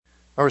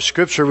Our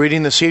scripture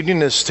reading this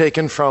evening is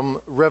taken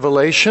from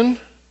Revelation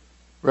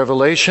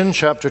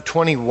chapter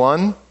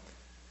 21,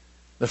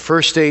 the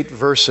first 8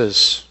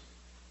 verses.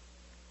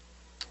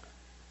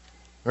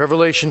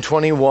 Revelation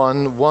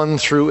 21, 1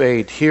 through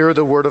 8. Hear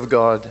the word of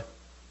God.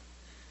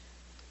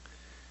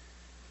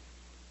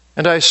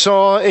 And I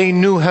saw a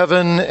new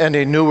heaven and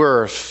a new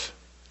earth,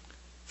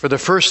 for the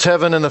first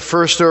heaven and the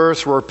first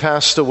earth were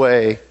passed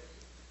away,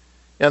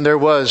 and there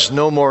was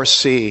no more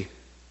sea.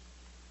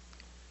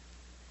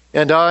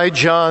 And I,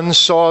 John,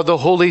 saw the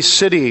holy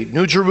city,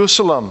 New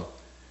Jerusalem,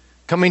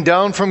 coming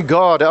down from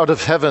God out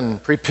of heaven,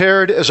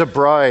 prepared as a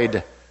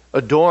bride,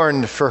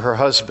 adorned for her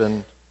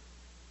husband.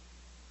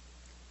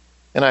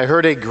 And I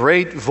heard a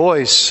great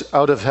voice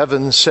out of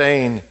heaven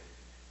saying,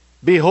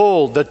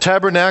 Behold, the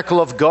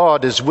tabernacle of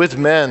God is with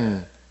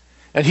men,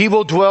 and he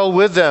will dwell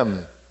with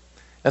them,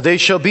 and they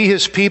shall be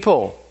his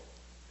people,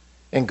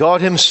 and God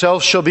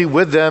himself shall be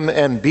with them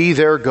and be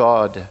their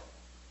God.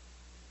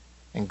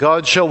 And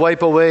God shall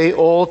wipe away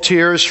all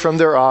tears from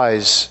their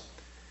eyes,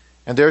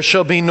 and there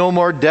shall be no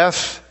more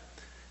death,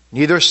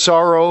 neither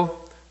sorrow,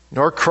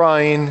 nor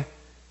crying,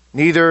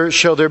 neither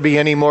shall there be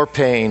any more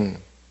pain,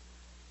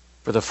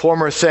 for the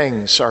former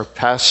things are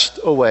passed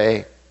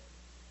away.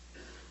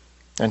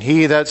 And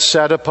he that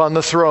sat upon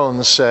the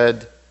throne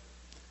said,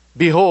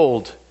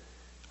 Behold,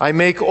 I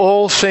make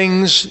all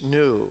things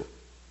new.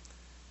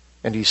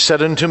 And he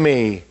said unto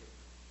me,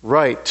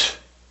 Write,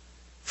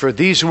 for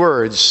these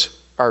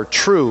words are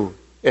true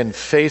and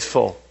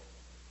faithful.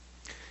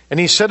 And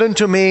he said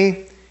unto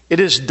me, It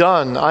is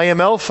done. I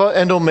am Alpha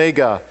and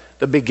Omega,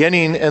 the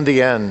beginning and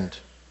the end.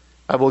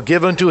 I will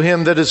give unto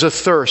him that is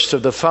athirst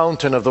of the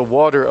fountain of the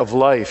water of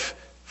life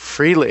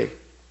freely.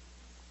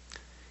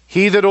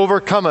 He that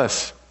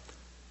overcometh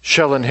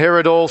shall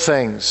inherit all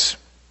things.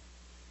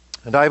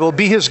 And I will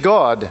be his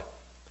God,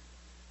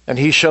 and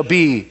he shall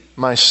be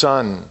my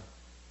son.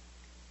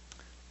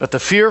 But the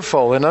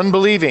fearful and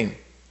unbelieving,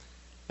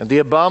 and the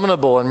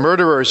abominable, and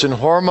murderers, and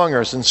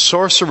whoremongers, and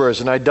sorcerers,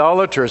 and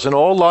idolaters, and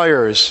all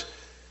liars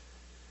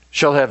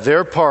shall have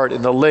their part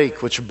in the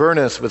lake which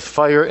burneth with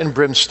fire and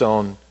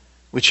brimstone,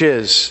 which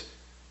is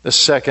the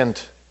second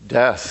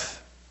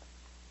death.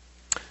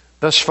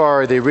 Thus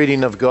far, the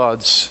reading of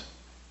God's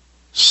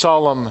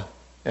solemn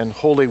and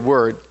holy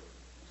word.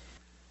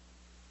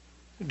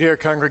 Dear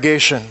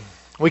congregation,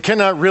 we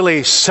cannot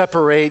really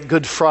separate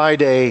Good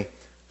Friday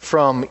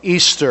from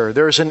Easter.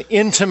 There's an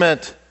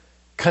intimate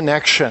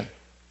connection.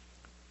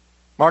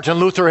 Martin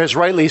Luther has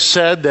rightly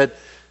said that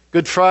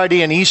Good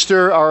Friday and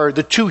Easter are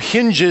the two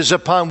hinges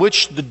upon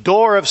which the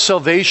door of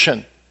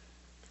salvation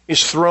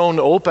is thrown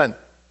open.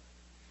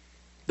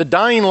 The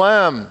dying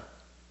Lamb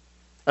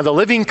and the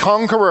living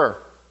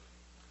conqueror,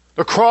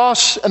 the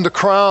cross and the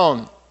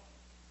crown,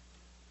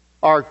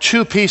 are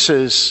two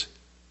pieces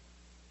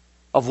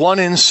of one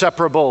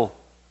inseparable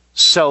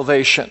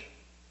salvation.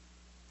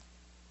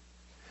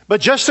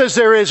 But just as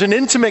there is an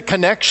intimate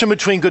connection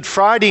between Good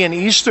Friday and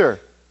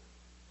Easter,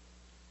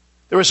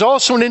 there is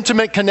also an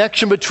intimate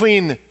connection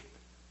between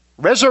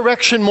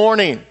resurrection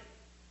morning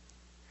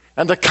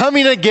and the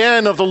coming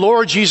again of the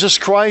Lord Jesus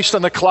Christ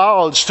on the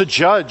clouds to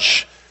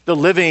judge the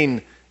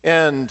living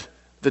and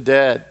the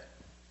dead.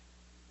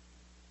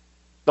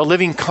 The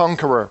living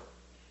conqueror,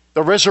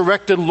 the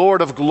resurrected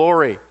Lord of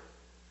glory,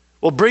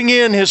 will bring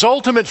in his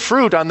ultimate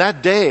fruit on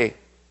that day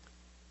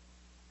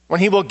when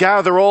he will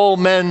gather all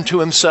men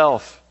to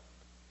himself,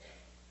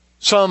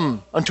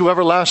 some unto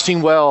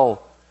everlasting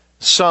well,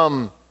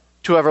 some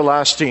to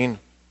everlasting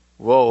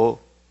woe.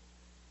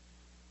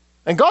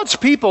 And God's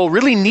people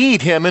really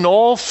need him in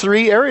all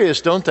three areas,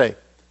 don't they?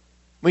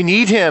 We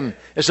need him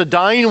as the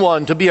dying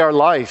one to be our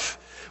life.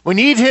 We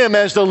need him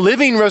as the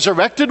living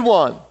resurrected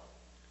one,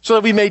 so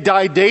that we may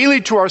die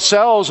daily to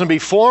ourselves and be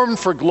formed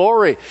for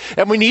glory.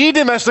 And we need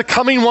him as the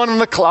coming one in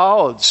the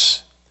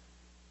clouds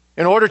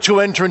in order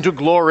to enter into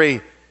glory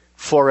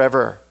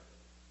forever.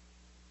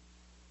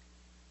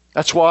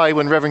 That's why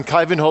when Reverend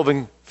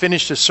Kuyvenhoven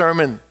finished his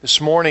sermon this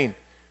morning,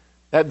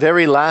 that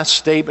very last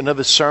statement of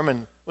his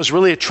sermon was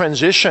really a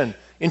transition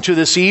into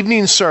this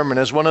evening's sermon,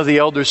 as one of the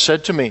elders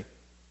said to me.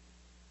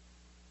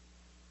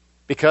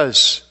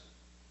 Because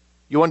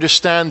you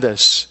understand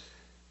this.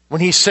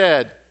 When he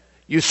said,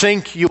 you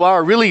think you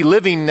are really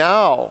living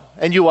now,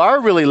 and you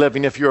are really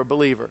living if you're a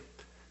believer,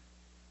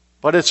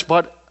 but it's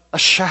but a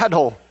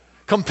shadow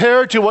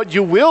compared to what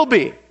you will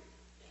be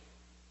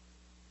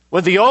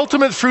when the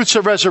ultimate fruits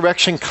of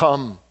resurrection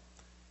come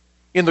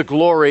in the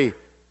glory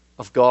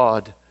of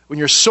God. When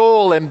your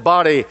soul and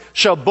body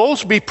shall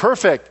both be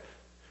perfect,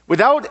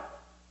 without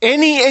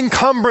any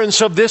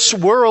encumbrance of this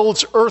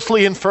world's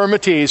earthly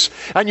infirmities,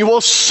 and you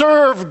will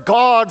serve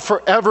God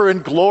forever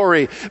in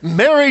glory,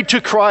 married to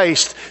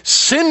Christ,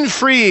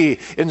 sin-free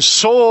in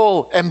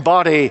soul and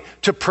body,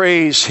 to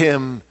praise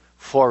him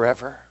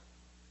forever.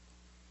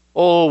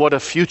 Oh, what a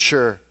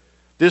future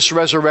this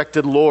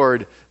resurrected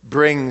Lord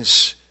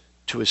brings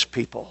to his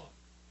people.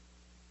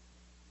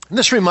 And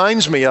this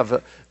reminds me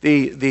of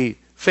the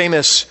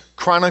famous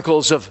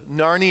Chronicles of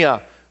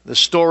Narnia, the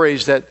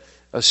stories that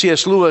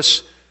C.S.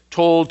 Lewis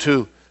told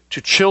to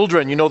to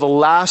children. You know, the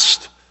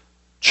last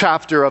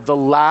chapter of the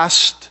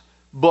last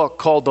book,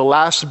 called The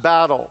Last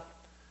Battle,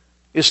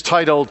 is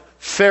titled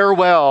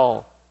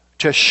Farewell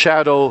to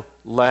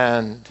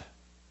Shadowland.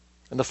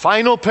 And the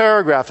final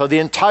paragraph of the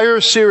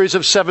entire series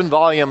of 7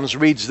 volumes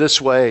reads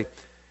this way: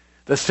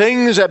 the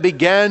things that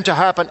began to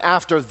happen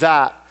after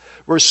that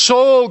were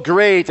so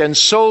great and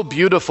so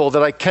beautiful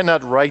that I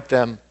cannot write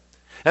them.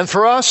 And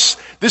for us,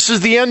 this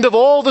is the end of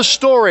all the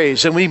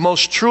stories, and we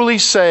most truly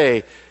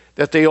say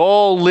that they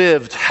all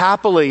lived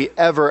happily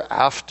ever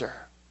after.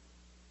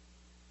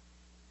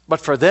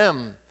 But for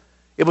them,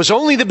 it was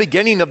only the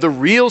beginning of the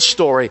real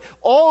story.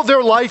 All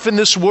their life in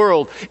this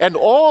world and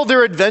all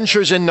their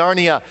adventures in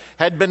Narnia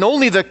had been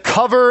only the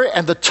cover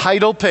and the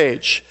title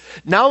page.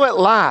 Now at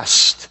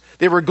last,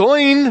 they were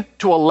going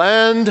to a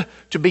land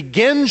to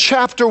begin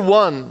chapter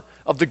 1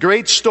 of the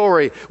great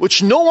story,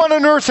 which no one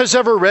on earth has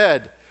ever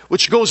read,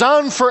 which goes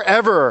on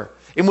forever,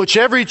 in which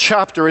every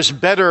chapter is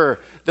better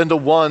than the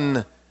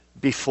one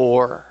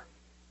before.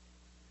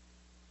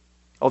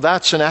 Oh,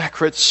 that's an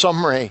accurate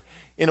summary,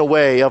 in a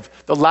way, of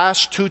the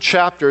last 2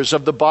 chapters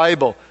of the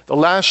Bible, the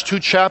last 2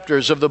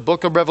 chapters of the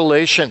book of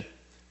Revelation.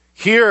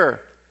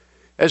 Here,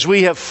 as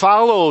we have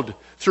followed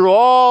through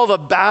all the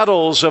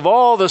battles of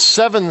all the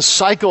 7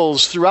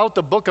 cycles throughout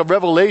the book of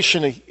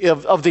Revelation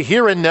of the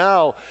here and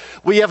now,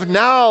 we have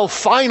now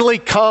finally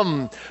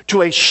come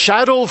to a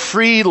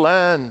shadow-free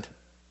land.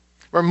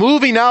 We're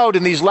moving out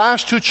in these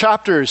last 2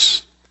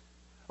 chapters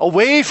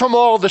away from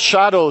all the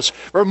shadows.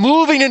 We're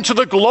moving into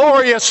the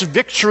glorious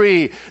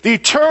victory, the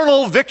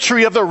eternal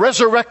victory of the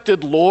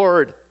resurrected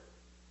Lord.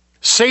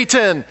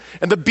 Satan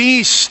and the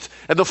beast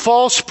and the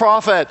false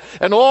prophet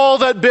and all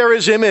that bear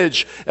his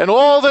image and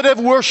all that have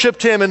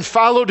worshipped him and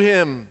followed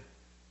him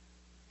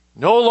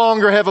no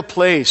longer have a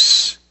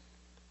place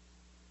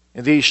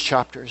in these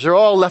chapters. They're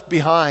all left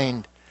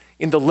behind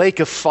in the lake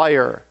of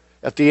fire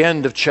at the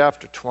end of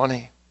chapter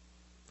 20.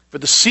 For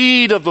the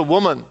seed of the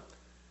woman,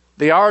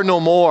 they are no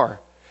more.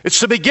 It's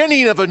the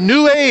beginning of a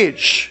new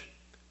age.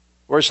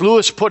 Or as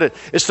Lewis put it,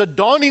 it's the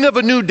dawning of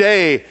a new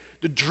day.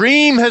 The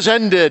dream has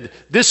ended.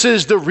 This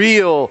is the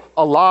real,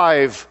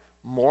 alive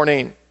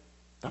morning.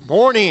 The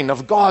morning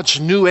of God's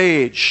new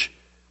age,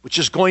 which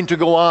is going to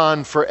go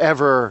on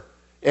forever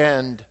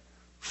and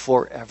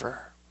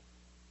forever.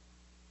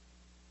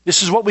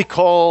 This is what we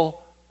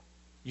call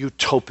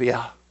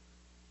utopia.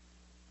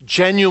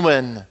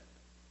 Genuine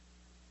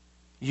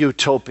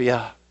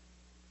utopia.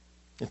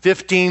 In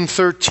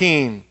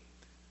 1513,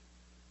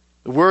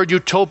 the word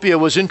utopia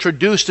was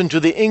introduced into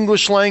the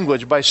English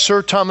language by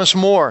Sir Thomas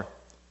More.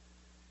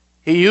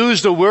 He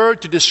used the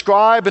word to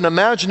describe an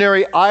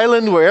imaginary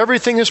island where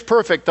everything is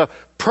perfect, the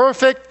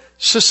perfect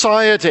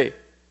society.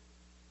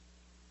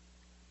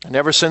 And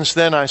ever since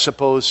then, I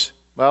suppose,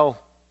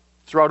 well,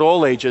 throughout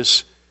all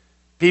ages,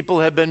 people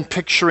have been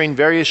picturing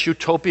various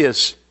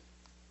utopias.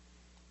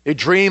 They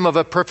dream of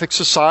a perfect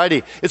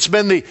society. It's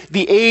been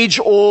the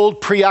age-old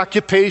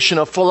preoccupation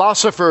of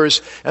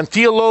philosophers and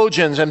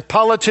theologians and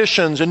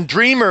politicians and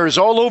dreamers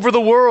all over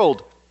the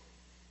world.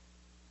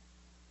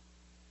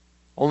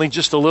 Only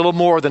just a little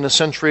more than a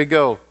century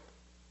ago,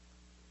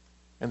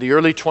 in the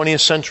early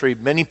 20th century,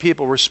 many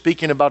people were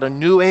speaking about a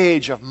new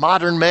age of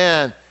modern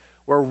man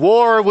where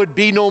war would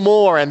be no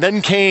more. And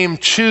then came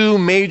 2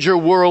 major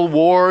world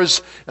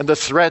wars and the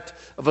threat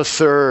of a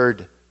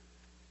third.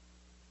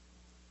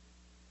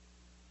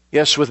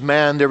 Yes, with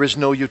man there is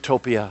no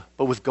utopia,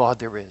 but with God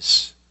there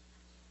is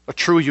a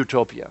true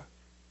utopia.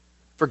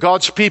 For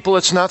God's people,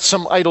 it's not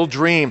some idle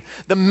dream.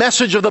 The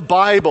message of the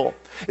Bible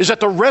is that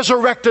the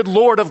resurrected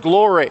Lord of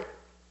glory,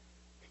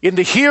 in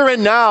the here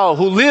and now,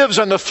 who lives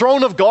on the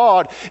throne of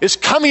God, is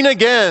coming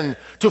again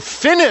to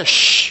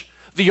finish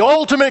the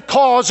ultimate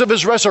cause of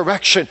his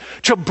resurrection,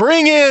 to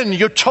bring in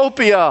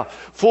utopia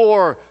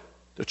for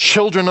the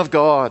children of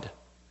God.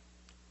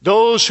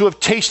 Those who have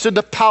tasted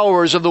the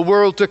powers of the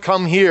world to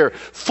come here,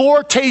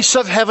 foretastes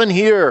of heaven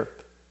here,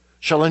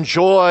 shall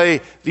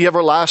enjoy the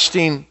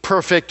everlasting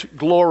perfect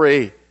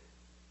glory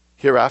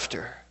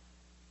hereafter.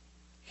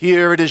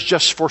 Here it is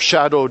just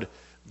foreshadowed.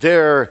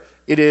 There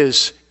it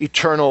is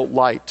eternal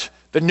light.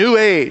 The new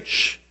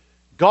age,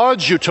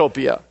 God's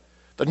utopia,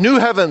 the new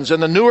heavens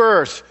and the new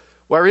earth,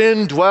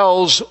 wherein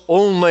dwells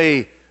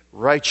only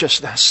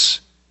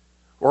righteousness,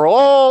 where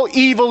all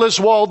evil is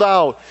walled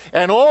out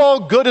and all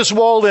good is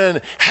walled in.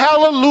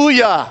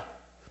 Hallelujah!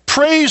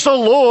 Praise the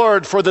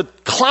Lord for the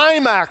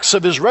climax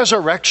of his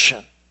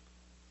resurrection.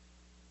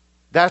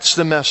 That's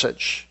the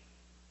message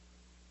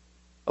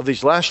of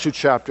these last 2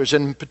 chapters,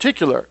 and in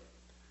particular,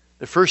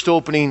 the first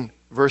opening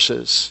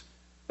verses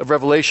of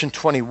Revelation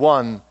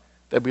 21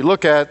 that we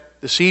look at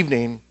this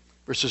evening,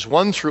 verses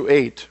 1 through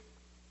 8.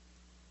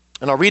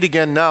 And I'll read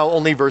again now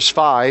only verse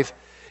 5.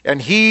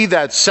 And he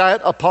that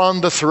sat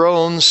upon the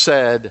throne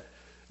said,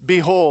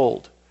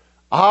 Behold,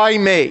 I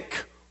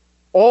make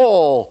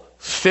all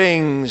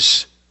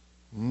things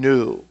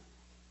new.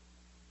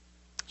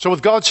 So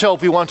with God's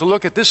help, we want to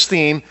look at this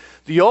theme,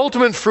 the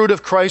ultimate fruit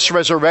of Christ's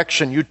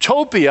resurrection,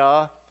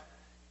 utopia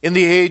in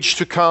the age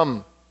to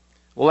come.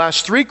 We'll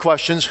ask three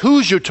questions.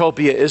 Whose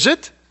utopia is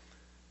it?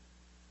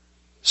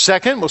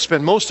 Second, we'll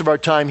spend most of our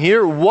time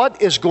here.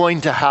 What is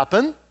going to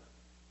happen?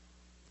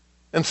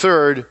 And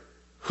third,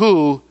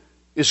 who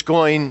is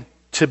going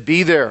to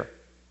be there?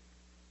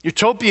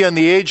 Utopia in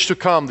the age to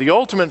come, the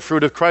ultimate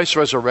fruit of Christ's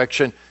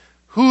resurrection.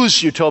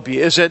 Whose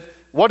utopia is it?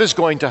 What is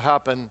going to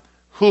happen?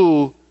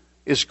 Who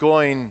is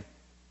going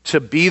to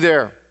be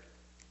there?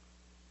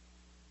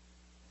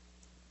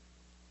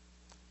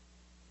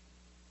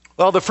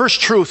 Well, the first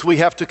truth we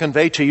have to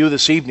convey to you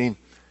this evening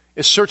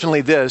is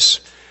certainly this,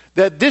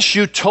 that this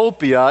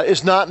utopia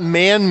is not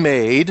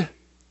man-made,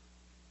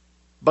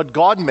 but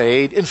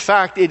God-made. In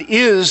fact, it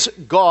is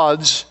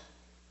God's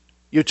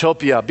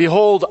utopia.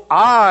 Behold,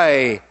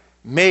 I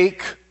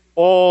make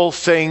all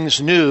things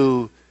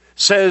new,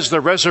 says the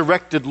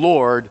resurrected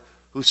Lord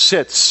who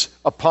sits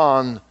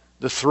upon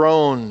the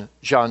throne,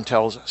 John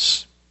tells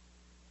us.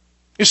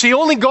 You see,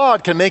 only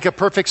God can make a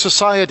perfect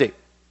society.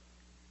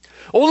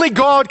 Only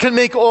God can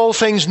make all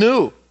things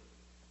new.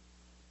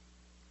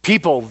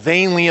 People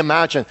vainly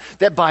imagine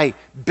that by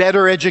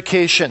better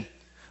education,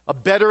 a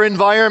better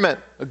environment,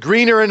 a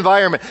greener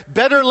environment,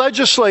 better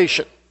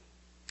legislation,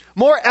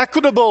 more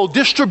equitable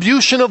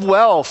distribution of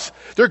wealth,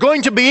 they're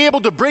going to be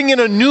able to bring in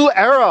a new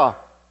era,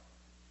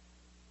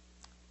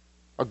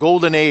 a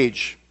golden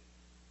age,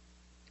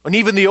 when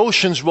even the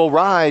oceans will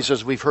rise,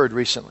 as we've heard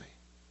recently.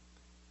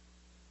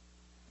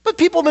 But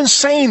people have been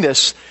saying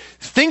this,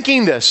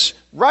 thinking this,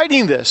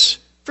 writing this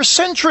for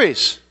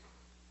centuries.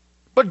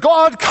 But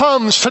God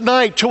comes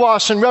tonight to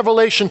us in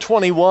Revelation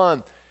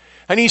 21,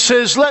 and He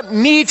says, let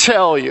me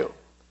tell you,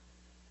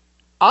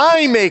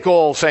 I make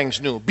all things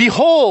new.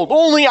 Behold,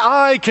 only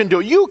I can do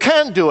it. You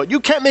can't do it. You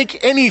can't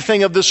make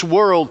anything of this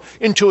world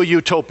into a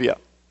utopia.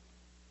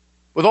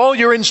 With all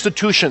your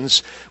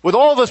institutions, with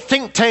all the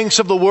think tanks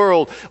of the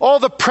world, all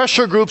the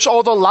pressure groups,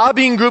 all the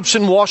lobbying groups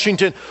in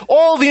Washington,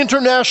 all the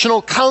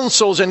international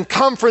councils and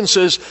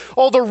conferences,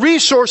 all the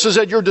resources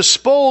at your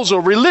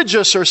disposal,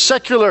 religious or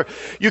secular,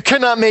 you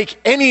cannot make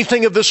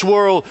anything of this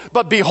world.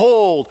 But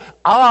behold,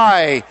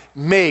 I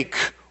make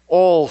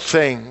all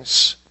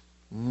things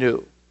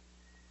new.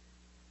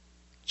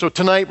 So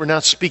tonight we're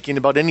not speaking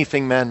about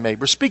anything man-made.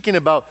 We're speaking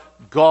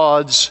about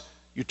God's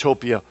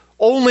utopia.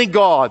 Only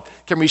God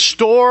can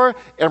restore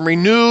and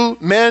renew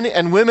men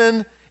and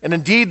women, and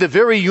indeed the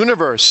very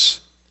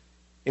universe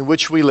in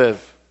which we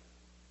live.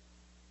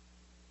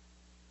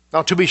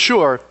 Now, to be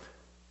sure,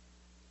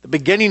 the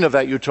beginning of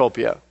that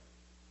utopia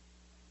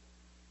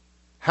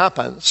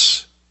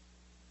happens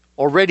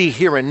already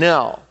here and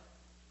now,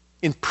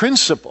 in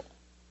principle,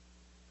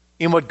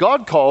 in what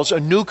God calls a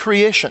new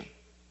creation.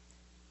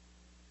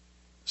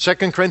 2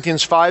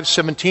 Corinthians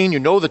 5:17, you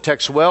know the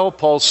text well.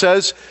 Paul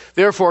says,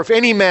 therefore, if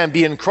any man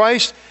be in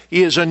Christ,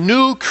 he is a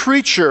new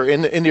creature.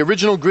 In the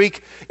original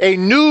Greek, a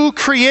new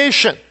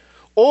creation.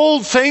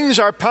 Old things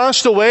are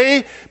passed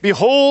away.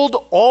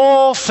 Behold,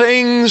 all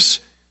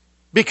things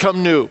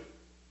become new.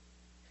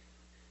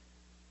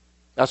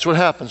 That's what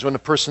happens when a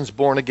person's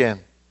born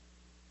again.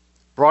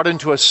 Brought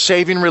into a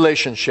saving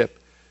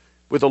relationship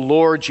with the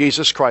Lord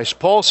Jesus Christ.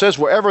 Paul says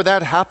wherever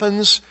that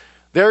happens,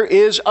 there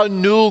is a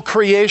new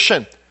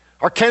creation.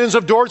 Our canons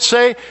of Dort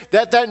say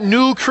that that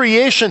new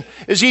creation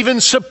is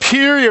even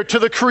superior to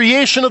the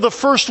creation of the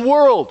first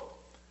world.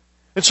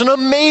 It's an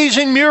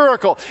amazing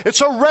miracle.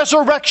 It's a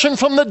resurrection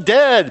from the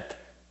dead.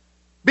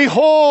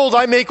 Behold,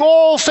 I make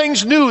all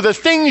things new. The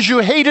things you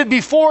hated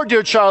before,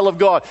 dear child of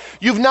God,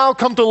 you've now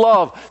come to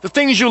love. The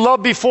things you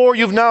loved before,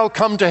 you've now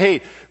come to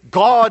hate.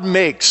 God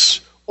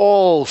makes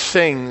all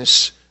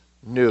things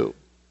new.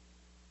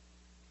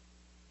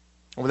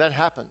 And when that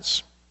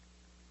happens,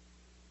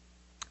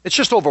 it's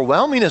just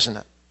overwhelming, isn't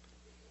it?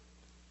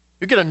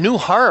 You get a new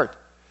heart.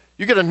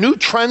 You get a new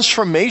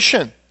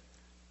transformation.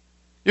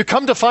 You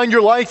come to find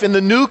your life in the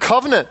new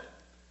covenant.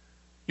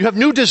 You have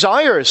new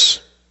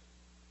desires.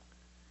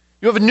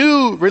 You have a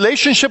new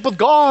relationship with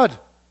God.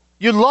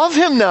 You love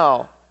Him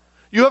now.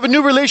 You have a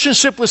new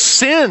relationship with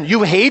sin.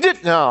 You hate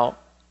it now.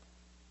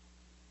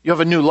 You have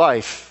a new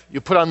life.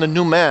 You put on the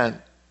new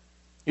man.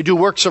 You do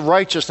works of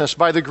righteousness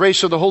by the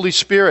grace of the Holy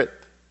Spirit.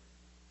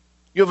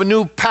 You have a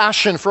new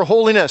passion for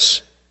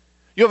holiness.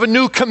 You have a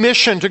new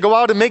commission to go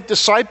out and make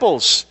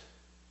disciples.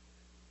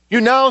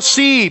 You now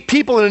see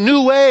people in a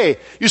new way.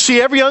 You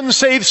see every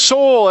unsaved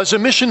soul as a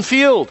mission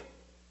field.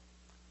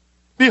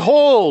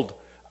 Behold,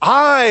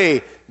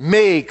 I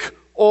make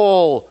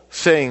all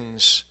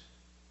things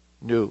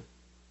new.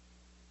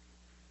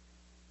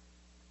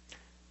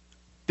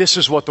 This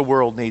is what the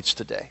world needs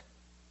today.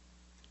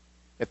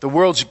 If the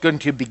world's going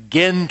to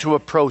begin to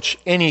approach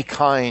any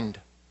kind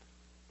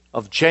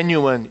of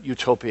genuine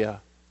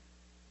utopia,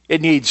 it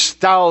needs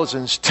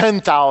thousands,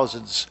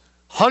 10,000s,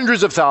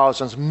 hundreds of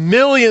thousands,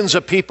 millions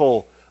of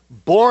people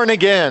born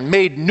again,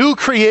 made new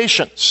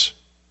creations.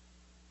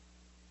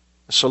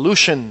 The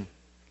solution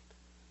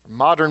for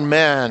modern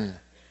man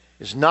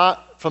is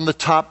not from the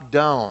top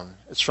down.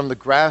 It's from the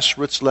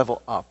grassroots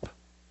level up.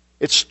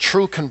 It's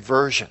true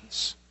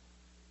conversions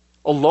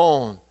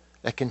alone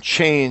that can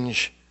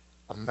change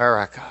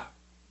America,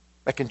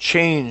 that can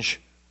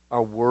change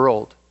our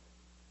world.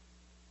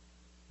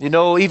 You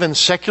know, even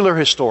secular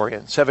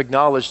historians have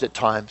acknowledged at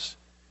times,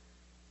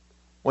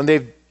 when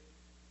they've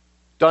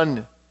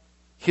done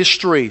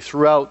history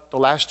throughout the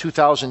last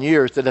 2,000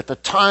 years, that at the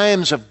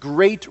times of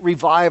great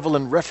revival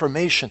and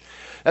reformation,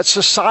 that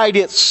society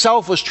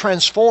itself was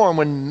transformed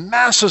when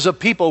masses of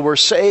people were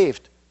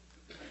saved.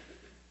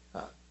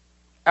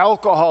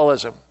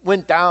 Alcoholism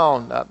went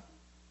down.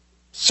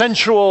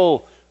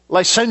 Sensual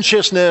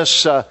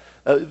licentiousness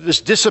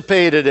was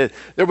dissipated.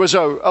 There was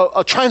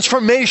a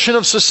transformation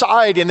of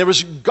society, and there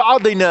was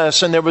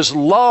godliness, and there was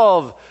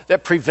love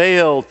that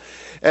prevailed.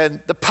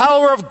 And the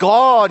power of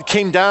God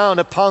came down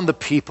upon the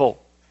people.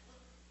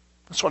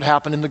 That's what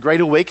happened in the Great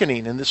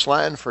Awakening in this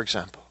land, for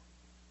example.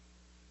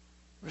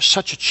 There was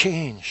such a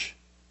change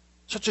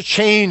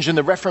in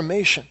the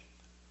Reformation,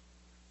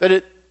 that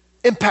it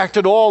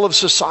impacted all of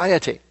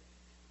society.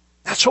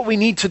 That's what we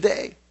need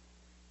today.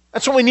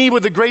 That's what we need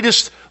with the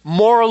greatest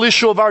moral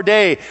issue of our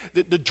day,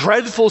 the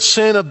dreadful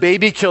sin of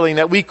baby killing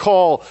that we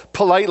call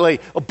politely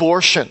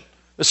abortion,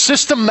 the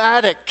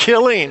systematic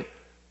killing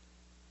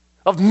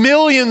of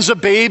millions of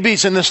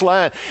babies in this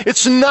land.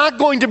 It's not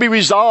going to be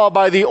resolved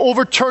by the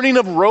overturning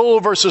of Roe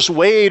versus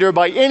Wade or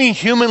by any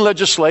human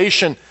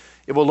legislation.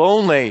 It will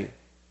only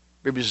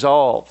be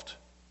resolved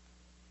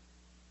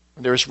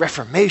when there is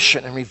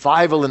reformation and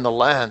revival in the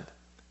land.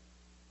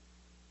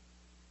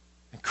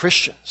 And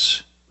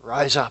Christians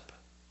rise up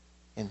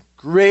in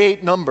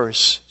great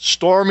numbers,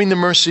 storming the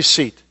mercy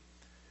seat.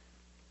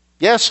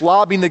 Yes,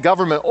 lobbying the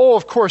government. Oh,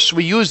 of course,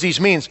 we use these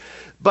means.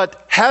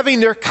 But having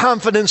their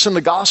confidence in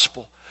the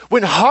gospel.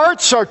 When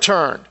hearts are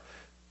turned,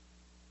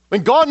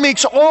 when God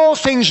makes all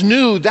things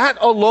new, that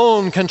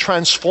alone can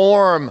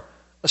transform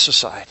a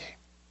society.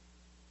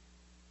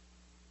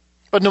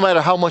 But no matter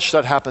how much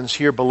that happens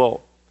here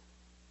below,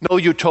 no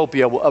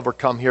utopia will ever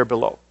come here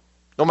below.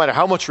 No matter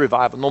how much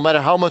revival, no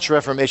matter how much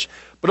reformation,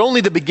 but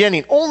only the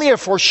beginning, only a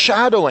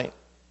foreshadowing.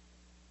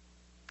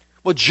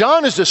 What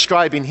John is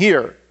describing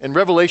here in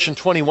Revelation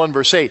 21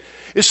 verse 8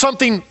 is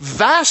something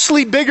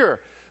vastly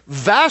bigger,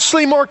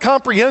 vastly more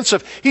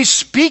comprehensive. He's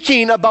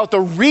speaking about the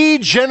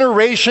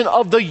regeneration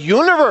of the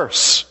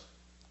universe.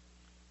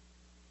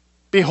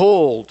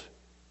 Behold,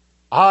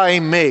 I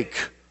make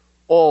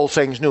all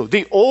things new.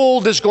 The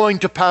old is going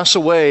to pass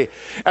away,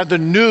 and the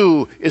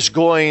new is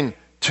going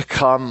to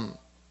come.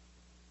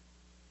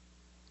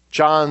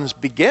 John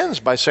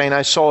begins by saying,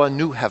 I saw a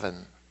new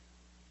heaven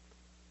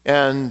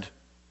and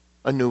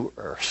a new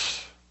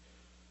earth.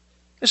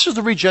 This is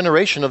the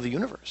regeneration of the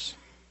universe.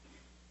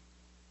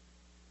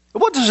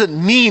 What does it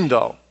mean,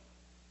 though?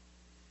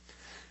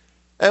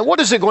 And what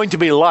is it going to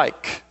be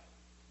like?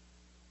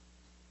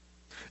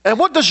 And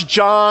what does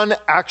John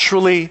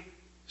actually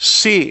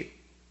see?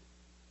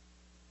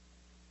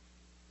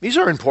 These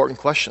are important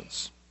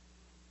questions.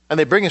 And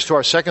they bring us to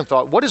our second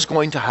thought. What is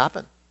going to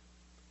happen?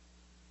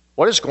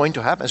 What is going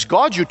to happen? It's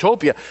God's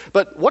utopia,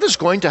 but what is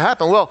going to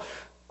happen? Well,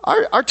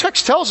 our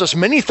text tells us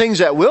many things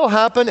that will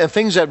happen and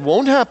things that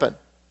won't happen.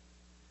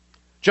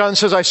 John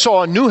says, I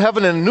saw a new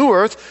heaven and a new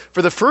earth,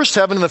 for the first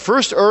heaven and the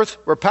first earth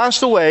were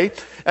passed away,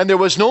 and there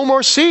was no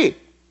more sea.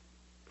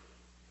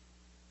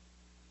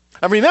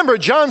 And remember,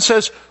 John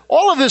says,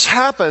 all of this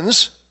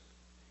happens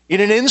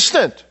in an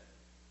instant.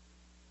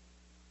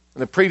 In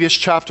the previous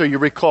chapter, you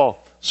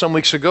recall, some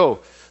weeks ago,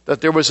 that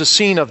there was a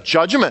scene of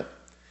judgment.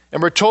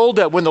 And we're told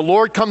that when the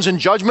Lord comes in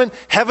judgment,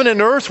 heaven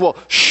and earth will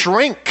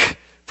shrink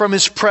from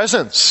his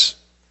presence.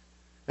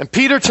 And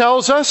Peter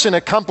tells us in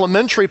a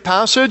complementary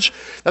passage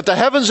that the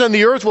heavens and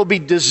the earth will be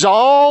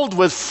dissolved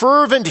with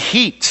fervent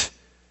heat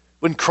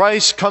when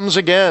Christ comes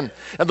again.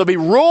 And they'll be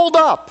rolled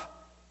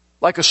up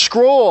like a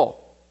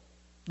scroll.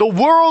 The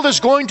world is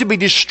going to be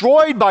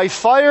destroyed by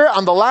fire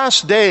on the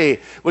last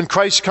day when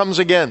Christ comes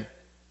again.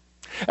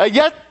 And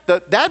yet,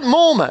 that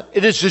moment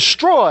it is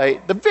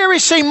destroyed, the very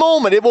same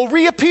moment it will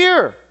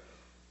reappear.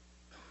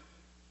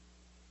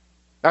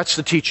 That's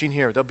the teaching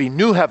here. There'll be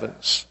new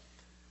heavens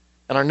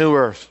and a new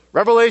earth.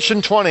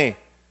 Revelation 20,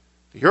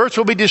 the earth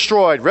will be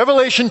destroyed.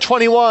 Revelation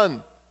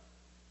 21,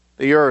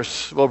 the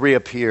earth will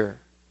reappear.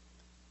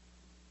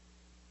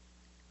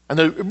 And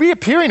the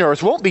reappearing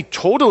earth won't be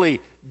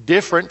totally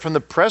different from the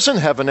present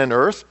heaven and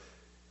earth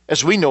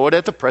as we know it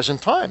at the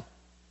present time.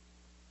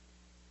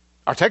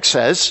 Our text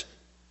says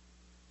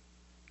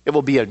it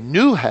will be a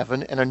new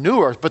heaven and a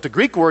new earth. But the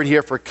Greek word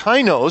here for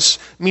kainos,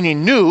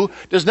 meaning new,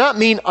 does not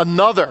mean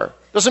another.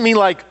 Doesn't mean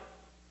like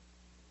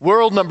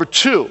world number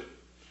 2.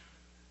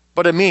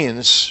 But it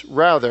means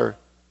rather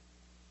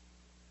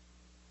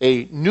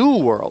a new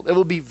world. It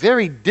will be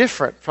very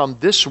different from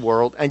this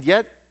world, and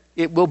yet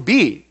it will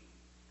be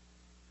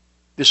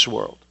this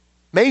world,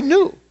 made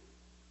new.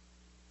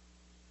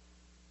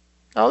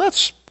 Now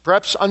that's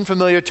perhaps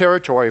unfamiliar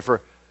territory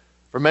for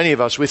many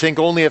of us. We think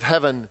only of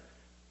heaven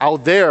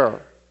out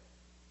there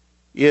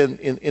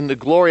in the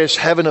glorious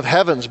heaven of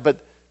heavens.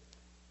 But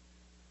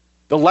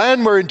the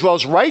land wherein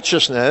dwells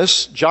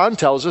righteousness, John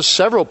tells us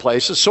several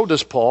places, so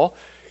does Paul,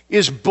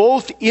 is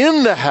both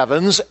in the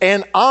heavens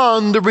and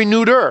on the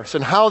renewed earth.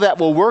 And how that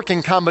will work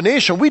in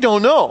combination, we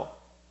don't know.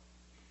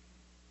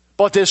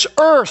 but this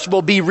earth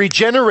will be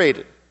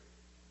regenerated.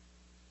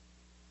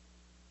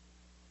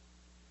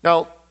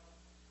 Now,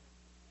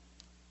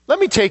 let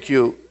me take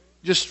you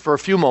just for a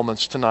few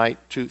moments tonight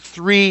to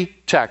 3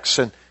 texts,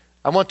 and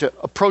I want to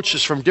approach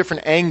this from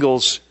different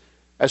angles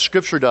as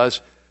Scripture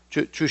does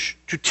to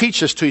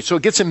teach this to you so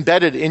it gets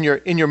embedded in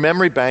your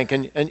memory bank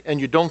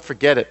and you don't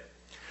forget it.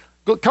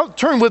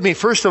 Turn with me,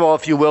 first of all,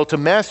 if you will, to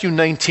Matthew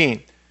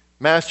 19.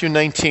 Matthew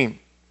 19.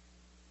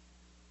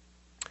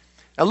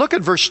 Now look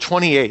at verse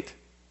 28.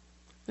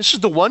 This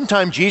is the one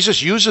time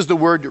Jesus uses the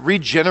word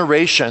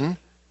regeneration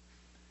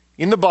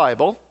in the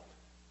Bible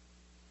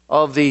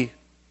of the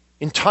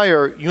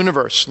entire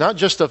universe, not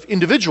just of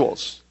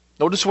individuals.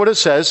 Notice what it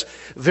says.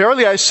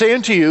 Verily I say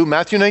unto you,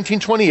 Matthew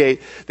 19:28,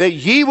 that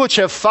ye which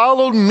have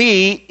followed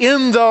me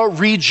in the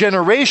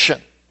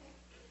regeneration,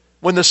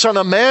 when the Son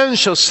of Man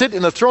shall sit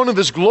in the throne of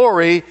his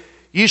glory,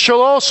 ye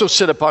shall also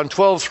sit upon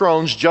 12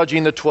 thrones,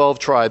 judging the 12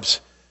 tribes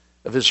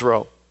of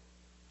Israel.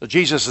 So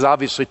Jesus is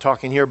obviously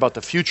talking here about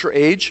the future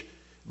age,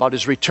 about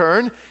his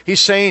return. He's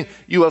saying,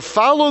 you have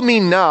followed me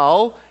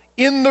now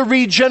in the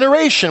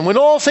regeneration, when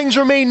all things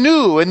are made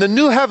new, in the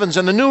new heavens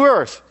and the new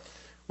earth.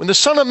 When the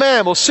Son of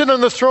Man will sit on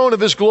the throne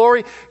of his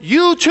glory,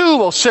 you too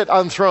will sit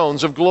on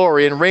thrones of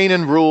glory and reign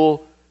and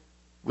rule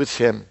with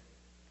him.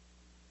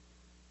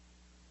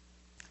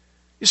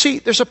 You see,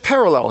 there's a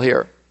parallel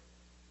here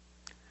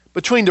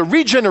between the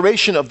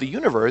regeneration of the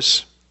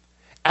universe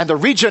and the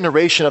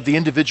regeneration of the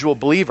individual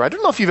believer. I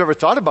don't know if you've ever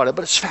thought about it,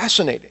 but it's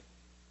fascinating.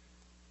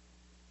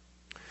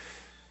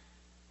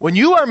 When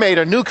you are made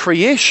a new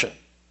creation,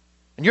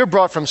 and you're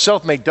brought from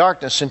self-made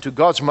darkness into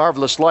God's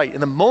marvelous light,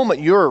 in the moment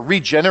you're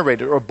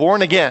regenerated or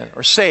born again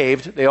or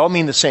saved, they all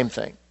mean the same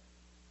thing.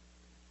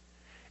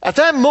 At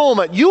that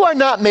moment, you are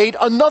not made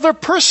another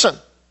person,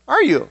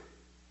 are you?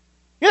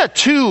 You're not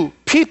 2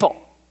 people.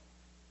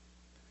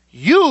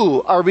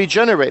 You are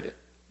regenerated.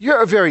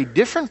 You're a very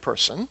different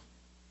person.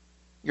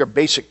 Your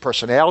basic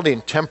personality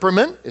and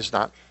temperament is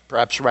not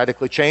perhaps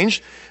radically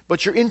changed,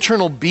 but your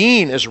internal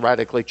being is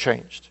radically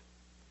changed.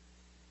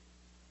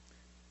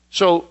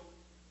 So,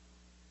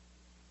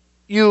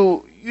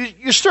 you're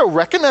still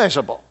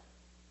recognizable.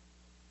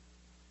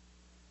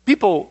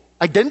 People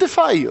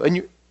identify you,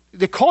 and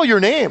they call your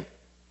name,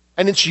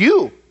 and it's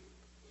you.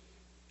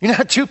 You're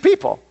not 2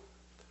 people.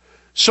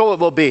 So it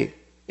will be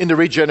in the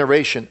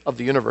regeneration of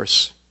the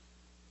universe.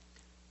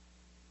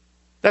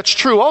 That's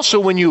true also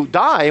when you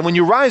die and when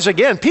you rise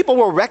again. People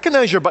will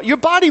recognize your body. Your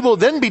body will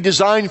then be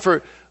designed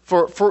for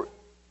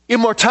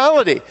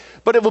immortality,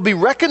 but it will be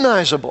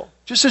recognizable,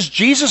 just as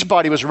Jesus'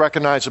 body was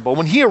recognizable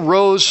when he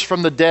arose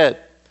from the dead.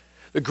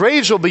 The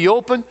graves will be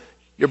open,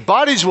 your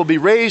bodies will be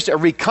raised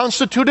and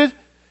reconstituted,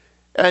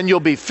 and you'll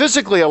be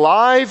physically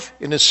alive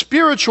in a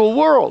spiritual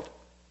world.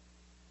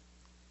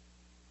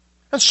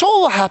 And so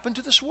will happen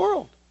to this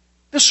world.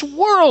 This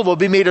world will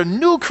be made a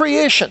new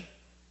creation,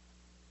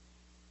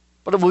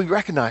 but it will be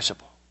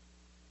recognizable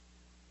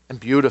and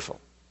beautiful.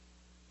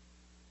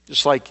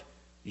 Just like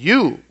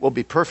you will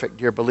be perfect,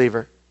 dear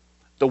believer,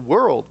 the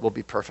world will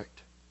be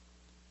perfect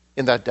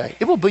in that day.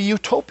 It will be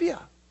utopia.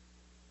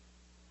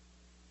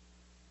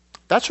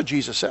 That's what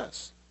Jesus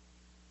says.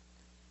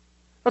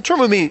 Now turn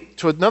with me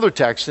to another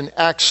text in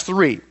Acts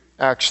 3.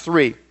 Acts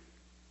 3.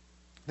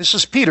 This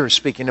is Peter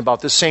speaking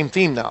about this same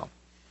theme now.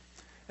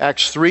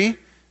 Acts 3,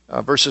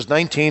 verses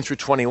 19 through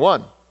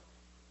 21.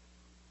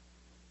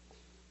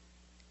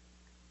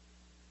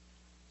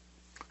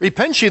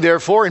 Repent ye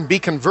therefore and be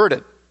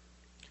converted,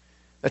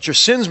 that your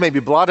sins may be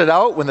blotted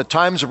out when the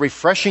times of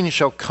refreshing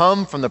shall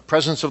come from the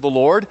presence of the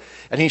Lord,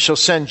 and he shall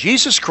send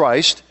Jesus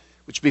Christ,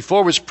 which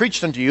before was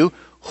preached unto you,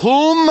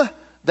 whom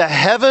the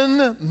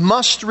heaven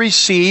must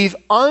receive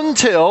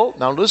until,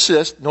 now notice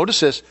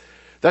this,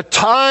 the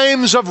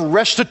times of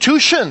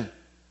restitution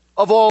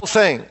of all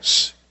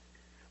things,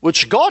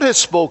 which God has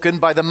spoken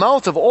by the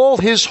mouth of all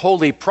his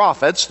holy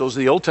prophets, those are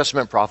the Old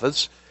Testament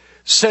prophets,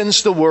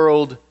 since the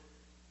world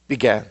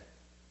began.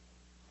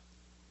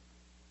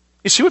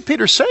 You see what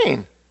Peter's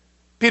saying?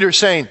 Peter's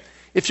saying,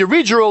 if you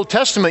read your Old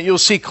Testament, you'll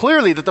see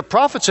clearly that the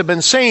prophets have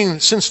been saying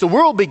since the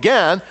world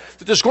began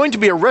that there's going to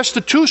be a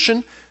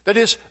restitution, that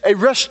is, a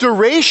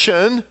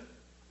restoration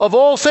of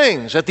all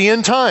things at the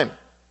end time.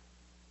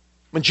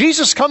 When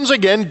Jesus comes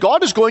again,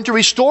 God is going to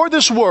restore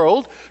this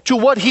world to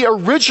what he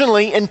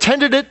originally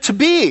intended it to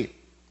be.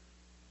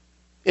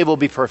 It will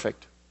be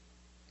perfect.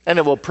 And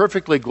it will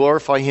perfectly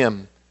glorify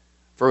him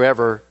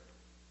forever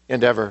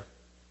and ever.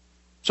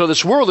 So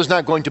this world is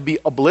not going to be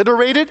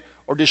obliterated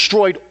or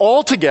destroyed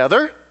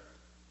altogether.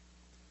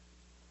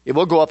 It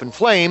will go up in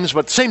flames, but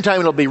at the same time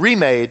it will be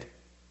remade,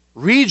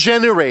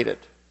 regenerated,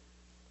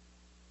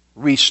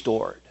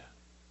 restored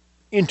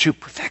into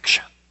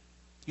perfection.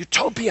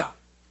 Utopia.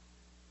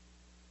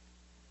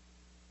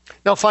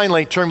 Now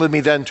finally, turn with me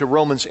then to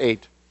Romans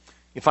 8.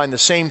 You find the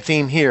same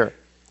theme here.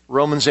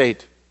 Romans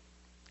 8,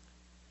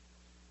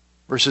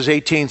 verses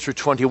 18 through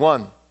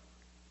 21.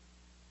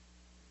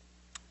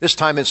 This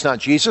time it's not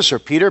Jesus or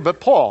Peter,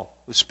 but Paul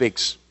who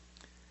speaks.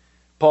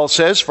 Paul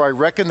says, for I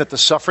reckon that the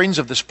sufferings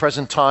of this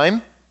present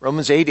time,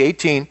 Romans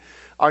 8:18,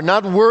 are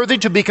not worthy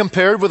to be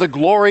compared with the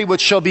glory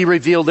which shall be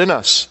revealed in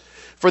us.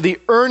 For the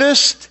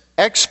earnest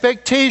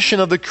expectation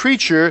of the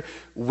creature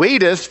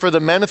waiteth for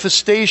the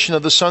manifestation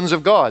of the sons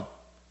of God.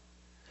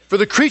 For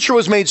the creature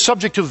was made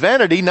subject to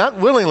vanity, not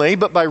willingly,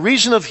 but by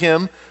reason of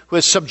him who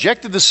has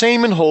subjected the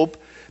same in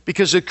hope,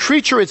 because the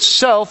creature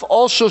itself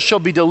also shall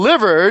be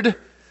delivered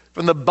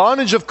from the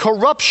bondage of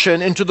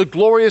corruption into the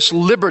glorious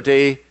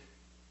liberty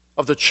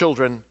of the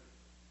children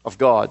of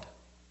God.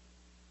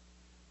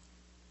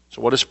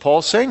 So what is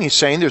Paul saying? He's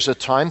saying there's a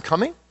time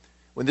coming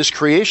when this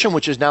creation,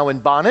 which is now in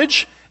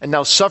bondage and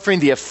now suffering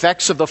the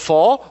effects of the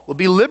fall, will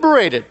be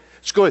liberated.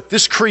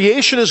 This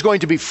creation is going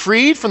to be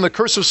freed from the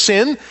curse of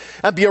sin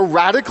and be a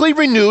radically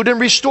renewed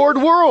and restored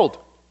world.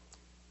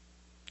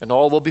 And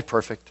all will be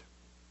perfect.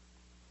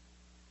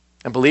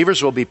 And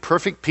believers will be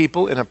perfect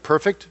people in a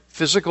perfect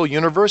physical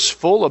universe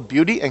full of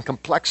beauty and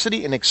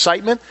complexity and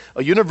excitement,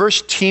 a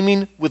universe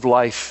teeming with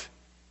life.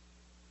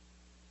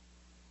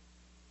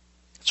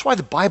 That's why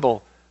the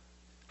Bible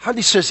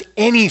hardly says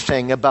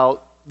anything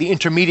about the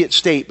intermediate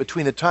state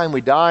between the time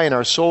we die and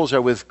our souls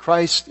are with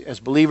Christ as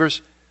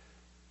believers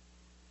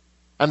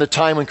and the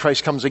time when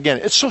Christ comes again.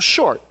 It's so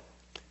short.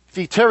 If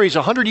he tarries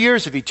 100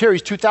 years, if he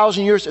tarries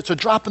 2,000 years, it's a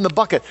drop in the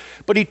bucket.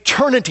 But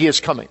eternity is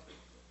coming.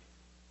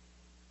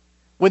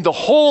 When the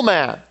whole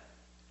man,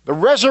 the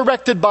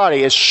resurrected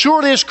body, as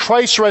surely as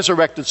Christ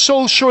resurrected,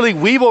 so surely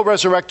we will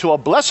resurrect to a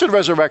blessed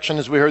resurrection,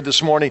 as we heard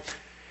this morning.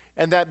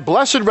 And that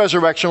blessed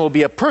resurrection will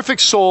be a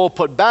perfect soul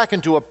put back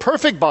into a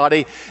perfect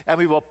body, and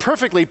we will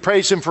perfectly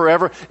praise him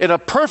forever in a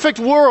perfect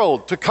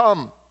world to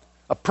come,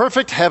 a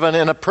perfect heaven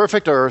and a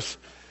perfect earth,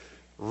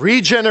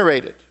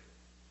 regenerated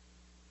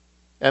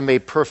and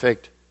made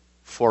perfect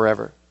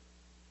forever.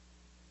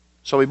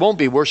 So we won't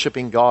be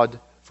worshiping God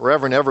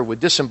forever and ever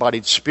with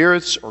disembodied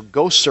spirits or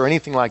ghosts or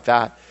anything like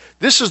that.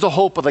 This is the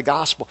hope of the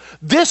gospel.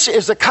 This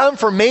is the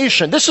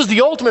confirmation. This is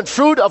the ultimate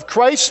fruit of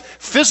Christ's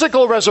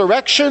physical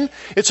resurrection.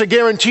 It's a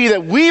guarantee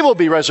that we will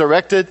be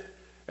resurrected.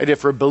 And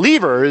if we're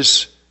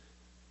believers,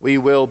 we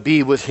will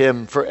be with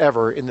him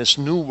forever in this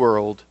new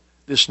world,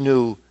 this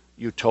new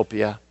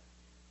utopia.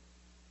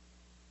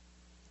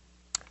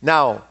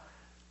 Now,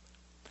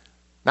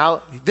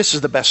 this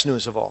is the best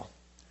news of all.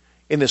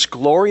 In this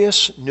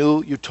glorious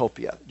new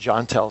utopia,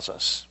 John tells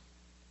us,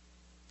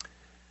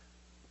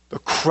 the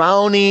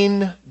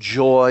crowning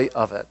joy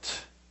of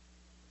it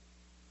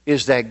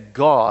is that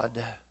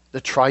God,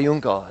 the triune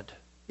God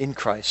in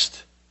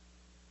Christ,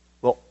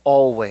 will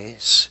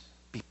always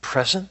be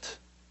present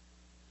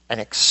and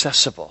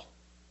accessible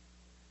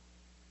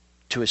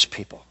to his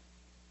people.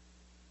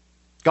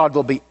 God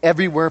will be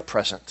everywhere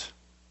present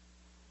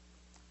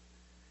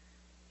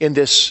in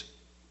this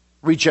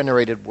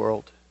regenerated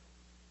world.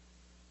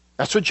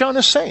 That's what John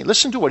is saying.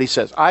 Listen to what he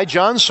says. I,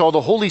 John, saw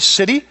the holy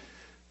city,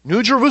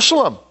 New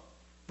Jerusalem.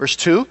 Verse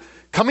 2,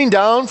 coming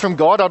down from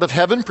God out of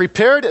heaven,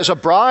 prepared as a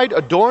bride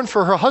adorned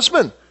for her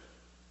husband.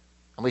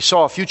 And we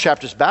saw a few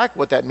chapters back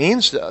what that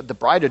means, the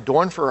bride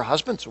adorned for her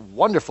husband. It's a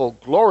wonderful,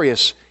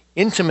 glorious,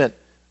 intimate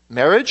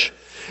marriage.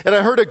 And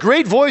I heard a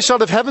great voice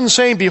out of heaven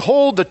saying,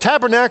 behold, the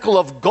tabernacle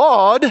of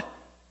God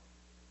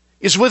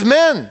is with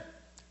men.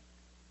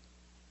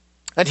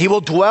 And he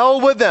will dwell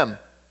with them,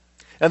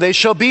 and they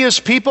shall be his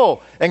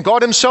people, and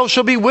God himself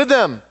shall be with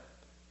them,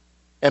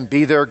 and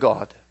be their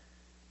God.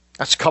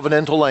 That's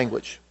covenantal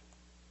language.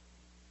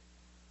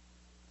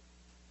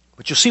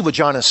 But you see what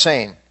John is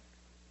saying.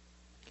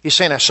 He's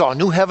saying, I saw a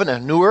new heaven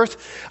and a new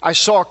earth. I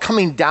saw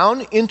coming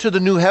down into the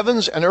new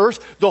heavens and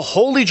earth the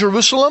holy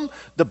Jerusalem,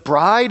 the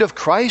bride of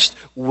Christ,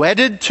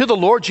 wedded to the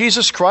Lord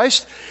Jesus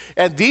Christ.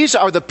 And these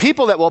are the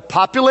people that will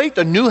populate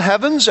the new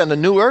heavens and the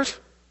new earth.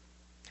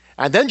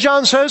 And then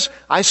John says,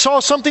 I saw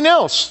something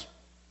else.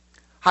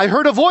 I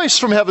heard a voice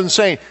from heaven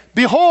saying,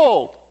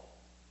 behold,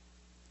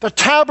 the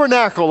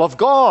tabernacle of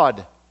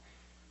God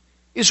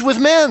is with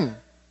men.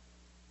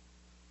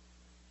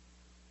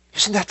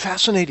 Isn't that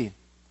fascinating?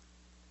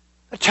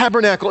 The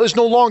tabernacle is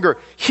no longer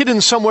hidden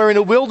somewhere in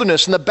a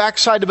wilderness in the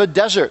backside of a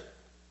desert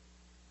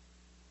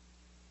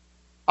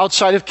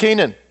outside of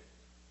Canaan.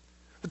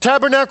 The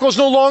tabernacle is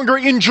no longer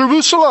in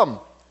Jerusalem,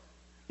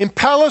 in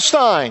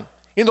Palestine,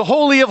 in the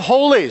Holy of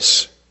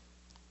Holies.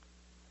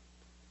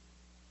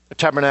 The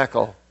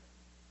tabernacle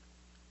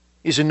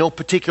is in no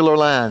particular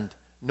land,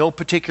 no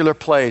particular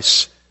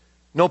place,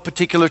 no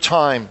particular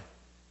time.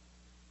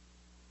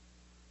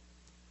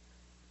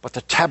 But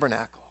the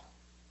tabernacle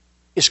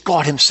is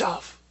God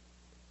himself,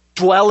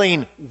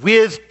 dwelling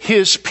with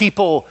his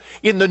people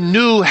in the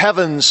new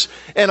heavens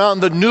and on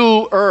the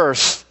new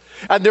earth.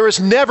 And there is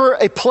never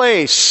a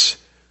place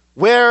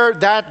where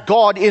that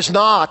God is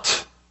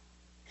not.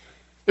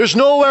 There's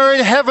nowhere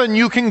in heaven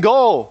you can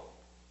go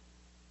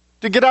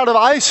to get out of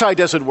eyesight,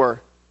 as it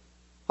were,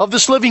 of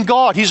this living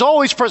God. He's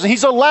always present.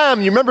 He's a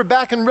lamb. You remember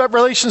back in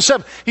Revelation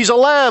 7, he's a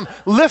lamb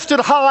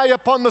lifted high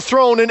upon the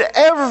throne, and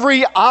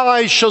every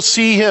eye shall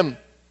see him.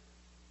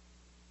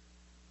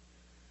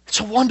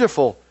 It's a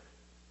wonderful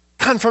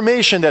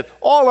confirmation that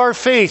all our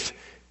faith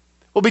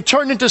will be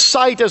turned into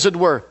sight, as it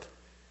were.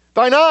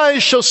 Thine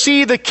eyes shall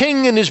see the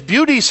King in his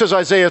beauty, says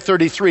Isaiah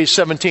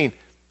 33:17.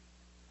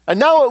 And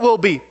now it will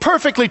be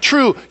perfectly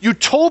true,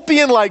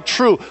 utopian-like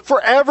true,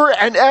 forever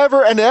and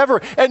ever and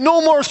ever, and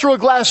no more through a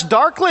glass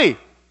darkly.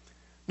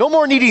 No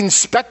more needing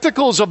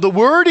spectacles of the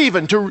Word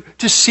even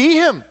to see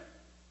Him.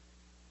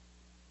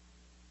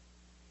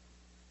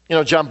 You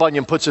know, John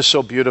Bunyan puts this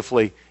so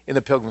beautifully in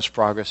The Pilgrim's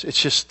Progress.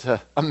 It's just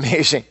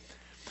amazing.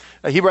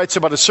 He writes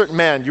about a certain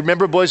man. You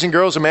remember, boys and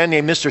girls, a man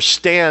named Mr.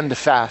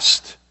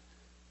 Standfast.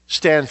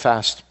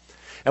 Standfast.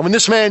 And when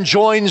this man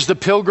joins the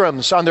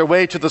pilgrims on their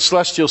way to the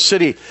celestial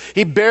city,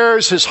 he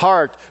bears his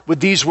heart with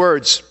these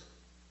words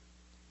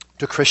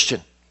to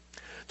Christian.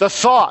 The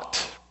thought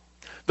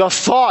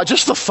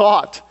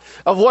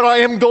of what I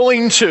am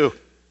going to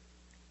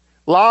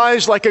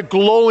lies like a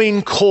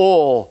glowing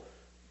coal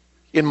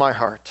in my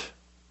heart.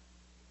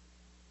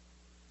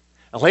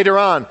 And later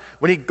on,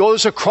 when he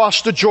goes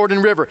across the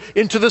Jordan River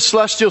into the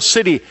celestial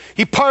city,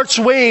 he parts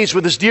ways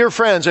with his dear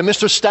friends. And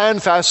Mr.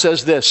 Standfast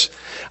says this,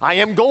 I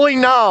am going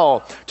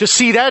now to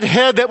see that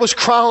head that was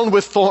crowned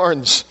with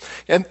thorns,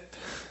 and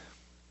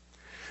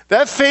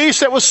that face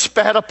that was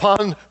spat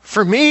upon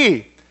for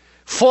me.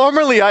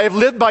 Formerly I have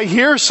lived by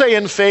hearsay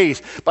and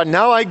faith, but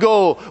now I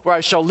go where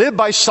I shall live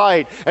by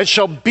sight and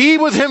shall be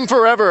with him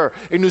forever,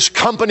 in whose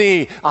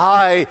company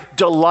I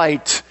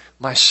delight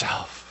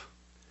myself.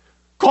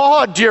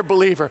 God, dear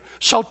believer,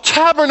 shall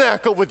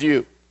tabernacle with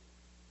you.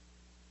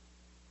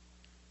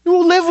 You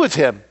will live with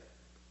him.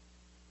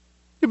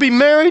 You'll be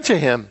married to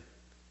him.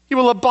 He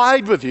will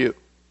abide with you.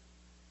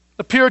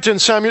 The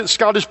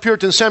Scottish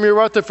Puritan Samuel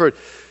Rutherford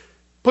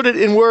put it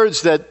in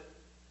words that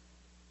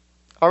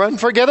are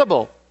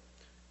unforgettable.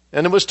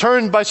 And it was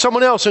turned by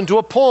someone else into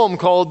a poem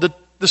called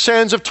The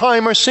Sands of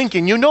Time Are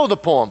Sinking. You know the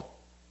poem.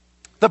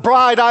 The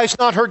bride eyes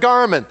not her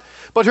garment,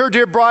 but her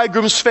dear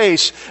bridegroom's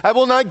face. I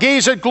will not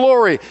gaze at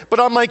glory, but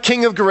on my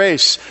King of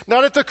grace.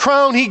 Not at the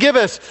crown he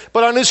giveth,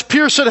 but on his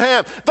pierced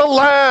hand. The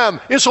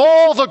Lamb is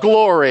all the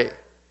glory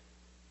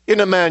in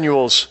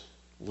Emmanuel's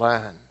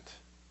land.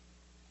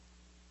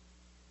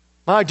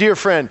 My dear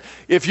friend,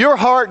 if your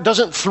heart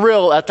doesn't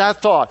thrill at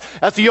that thought,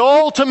 at the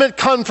ultimate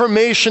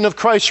confirmation of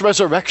Christ's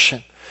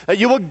resurrection, that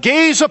you will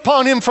gaze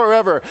upon him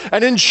forever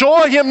and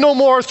enjoy him no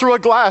more through a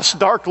glass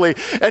darkly,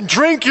 and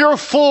drink your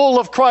full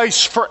of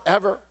Christ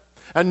forever,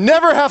 and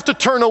never have to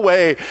turn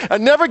away,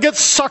 and never get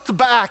sucked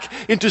back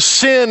into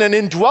sin and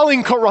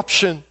indwelling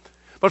corruption,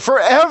 but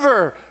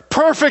forever,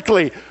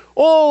 perfectly,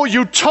 oh,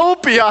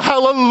 utopia,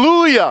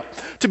 hallelujah,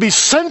 to be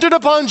centered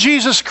upon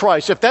Jesus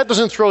Christ. If that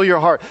doesn't thrill your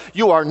heart,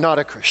 you are not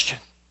a Christian.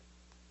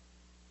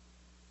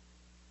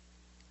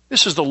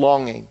 This is the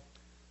longing.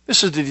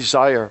 This is the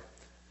desire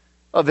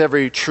of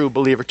every true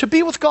believer, to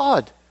be with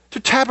God, to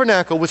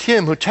tabernacle with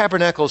him who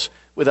tabernacles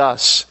with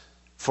us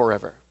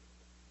forever.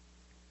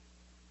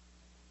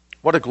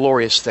 What a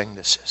glorious thing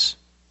this is.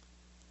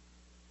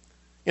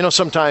 You know,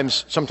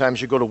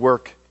 sometimes you go to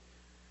work,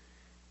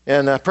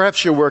 and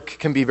perhaps your work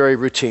can be very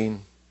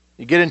routine.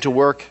 You get into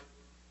work,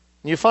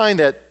 and you find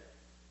that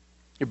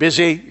you're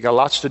busy, you got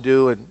lots to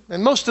do,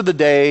 and most of the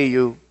day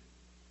you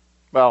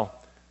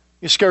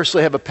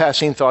scarcely have a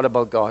passing thought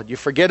about God. You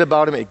forget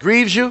about him, it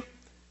grieves you,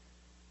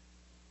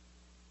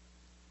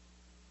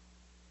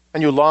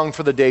 and you long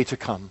for the day to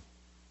come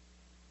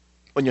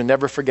when you'll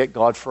never forget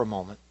God for a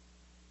moment.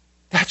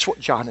 That's what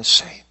John is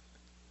saying.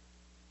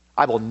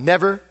 I will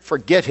never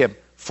forget him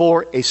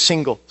for a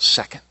single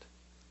second.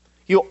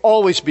 He'll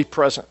always be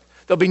present.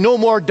 There'll be no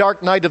more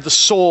dark night of the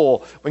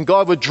soul when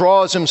God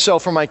withdraws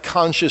himself from my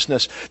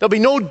consciousness. There'll be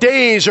no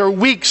days or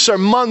weeks or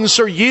months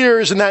or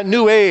years in that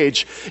new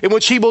age in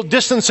which he will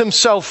distance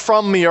himself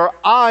from me or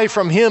I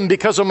from him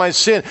because of my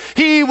sin.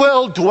 He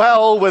will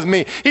dwell with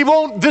me. He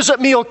won't visit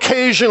me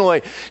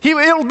occasionally.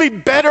 It'll be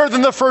better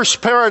than the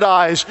first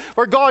paradise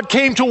where God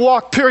came to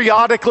walk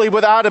periodically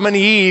with Adam and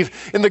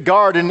Eve in the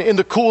garden in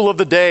the cool of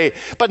the day.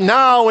 But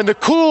now in the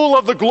cool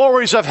of the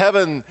glories of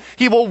heaven,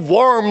 he will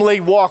warmly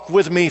walk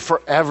with me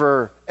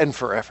forever and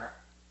forever.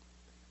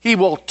 He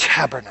will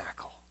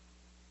tabernacle.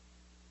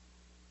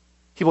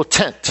 He will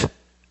tent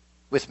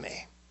with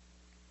me.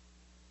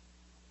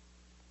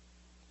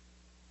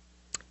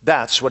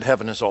 That's what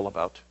heaven is all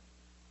about.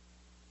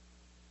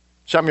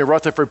 Samuel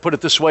Rutherford put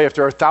it this way: if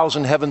there are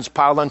 1,000 heavens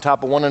piled on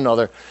top of one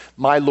another,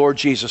 my Lord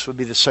Jesus would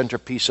be the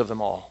centerpiece of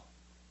them all.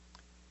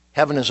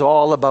 Heaven is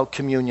all about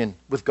communion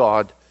with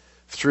God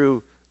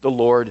through the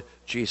Lord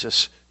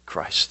Jesus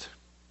Christ.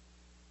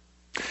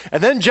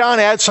 And then John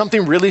adds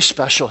something really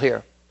special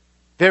here.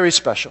 Very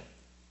special.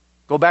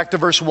 Go back to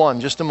verse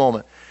 1 just a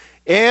moment.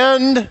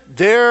 And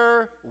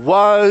there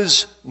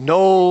was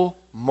no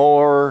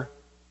more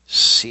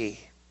sea.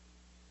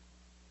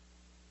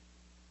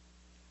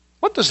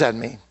 What does that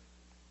mean?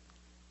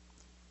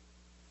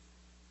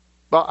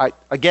 Well,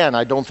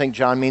 I don't think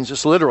John means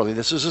this literally.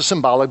 This is a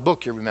symbolic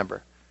book, you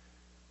remember.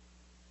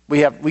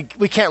 We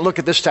can't look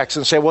at this text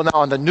and say, well, now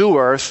on the new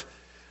earth,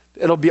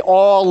 it'll be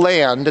all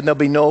land and there'll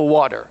be no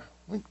water.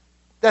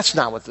 That's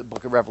not what the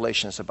book of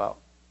Revelation is about.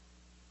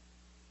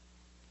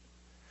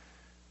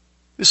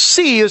 The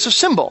sea is a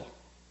symbol.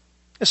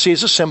 The sea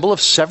is a symbol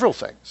of several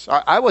things.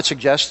 I would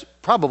suggest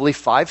probably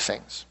 5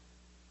 things.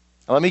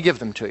 Now, let me give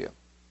them to you.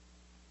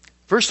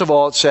 First of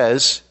all, it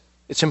says,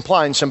 it's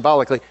implying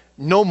symbolically,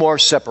 no more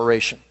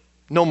separation.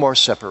 No more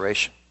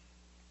separation.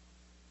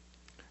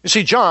 You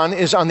see, John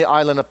is on the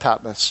island of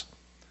Patmos.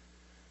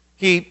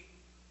 He's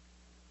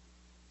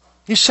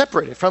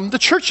separated from the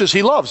churches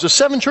he loves, the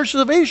 7 churches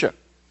of Asia.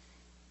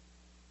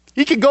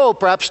 He could go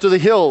perhaps to the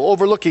hill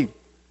overlooking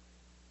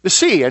the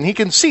sea, and he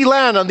can see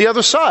land on the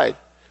other side.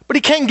 But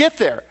he can't get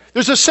there.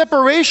 There's a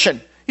separation.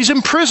 He's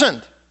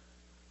imprisoned.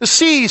 The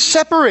sea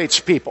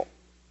separates people.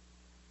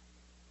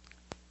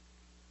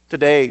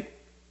 Today,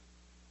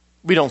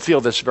 we don't feel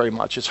this very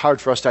much. It's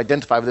hard for us to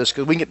identify with this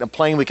because we can get in a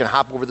plane, we can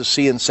hop over the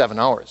sea in 7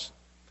 hours.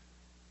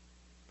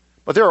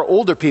 But there are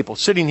older people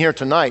sitting here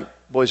tonight,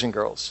 boys and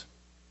girls,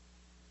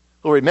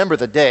 who remember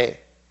the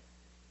day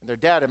when their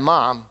dad and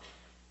mom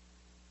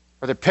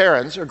or their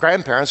parents or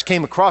grandparents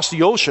came across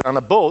the ocean on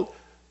a boat,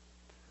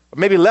 or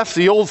maybe left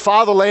the old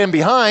fatherland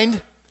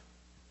behind,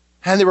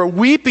 and they were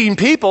weeping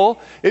people.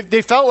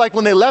 They felt like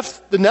when they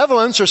left the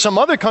Netherlands or some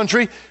other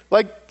country,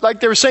 like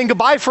they were saying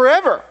goodbye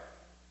forever.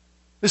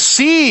 The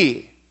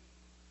sea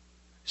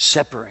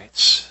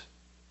separates.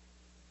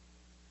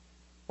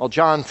 Well,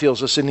 John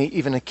feels this in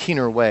even a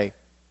keener way.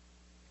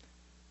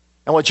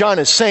 And what John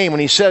is saying when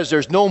he says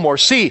there's no more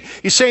sea,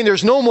 he's saying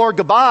there's no more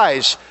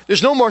goodbyes,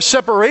 there's no more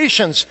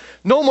separations,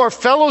 no more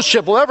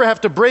fellowship will ever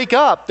have to break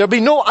up. There'll be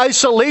no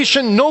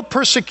isolation, no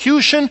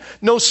persecution,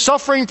 no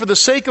suffering for the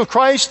sake of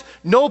Christ,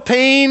 no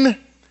pain.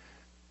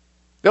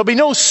 There'll be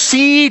no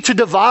sea to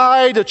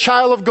divide a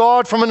child of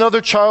God from another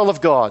child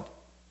of God.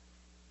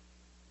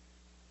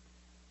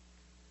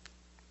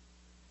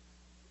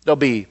 There'll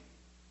be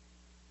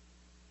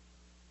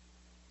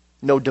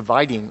no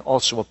dividing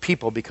also of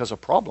people because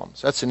of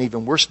problems. That's an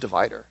even worse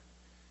divider.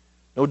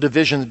 No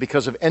divisions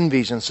because of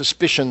envies and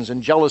suspicions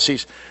and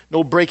jealousies.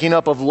 No breaking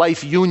up of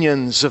life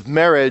unions of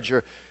marriage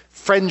or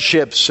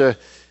friendships.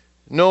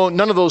 None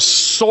of those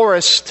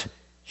sorest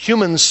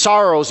human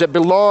sorrows that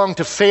belong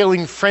to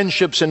failing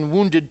friendships and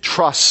wounded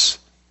trusts.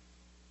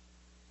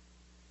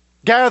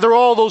 Gather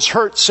all those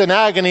hurts and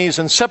agonies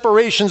and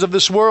separations of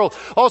this world.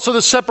 Also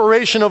the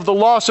separation of the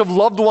loss of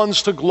loved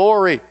ones to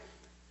glory.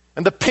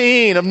 And the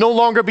pain of no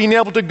longer being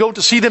able to go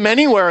to see them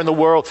anywhere in the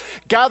world.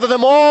 Gather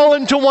them all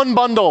into one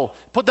bundle.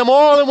 Put them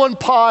all in one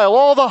pile.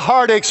 All the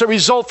heartaches that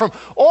result from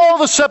all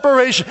the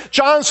separation.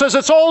 John says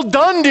it's all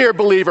done, dear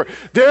believer.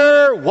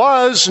 There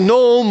was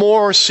no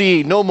more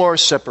sea, no more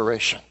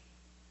separation.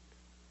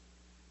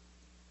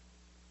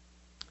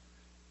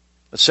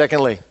 But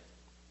secondly,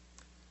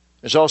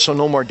 there's also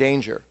no more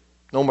danger.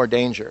 No more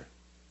danger.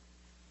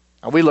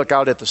 Now we look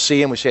out at the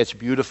sea and we say it's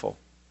beautiful.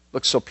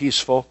 Looks so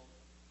peaceful.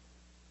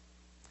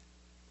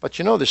 But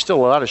you know, there's still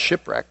a lot of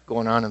shipwreck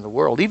going on in the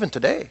world, even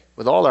today,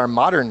 with all our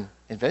modern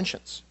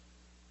inventions.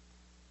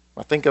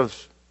 I think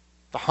of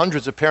the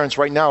hundreds of parents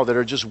right now that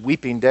are just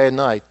weeping day and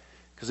night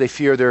because they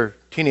fear their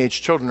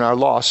teenage children are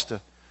lost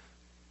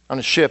on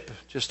a ship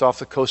just off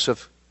the coast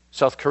of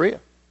South Korea.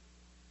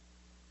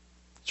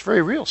 It's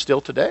very real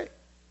still today.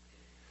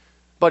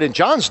 But in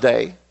John's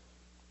day,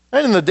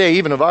 and in the day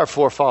even of our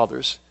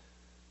forefathers,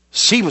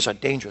 sea was a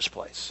dangerous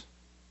place.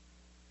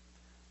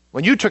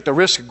 When you took the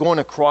risk of going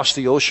across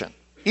the ocean,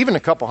 even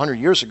a couple hundred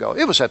years ago,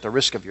 it was at the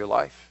risk of your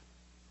life.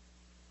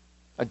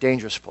 A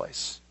dangerous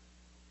place.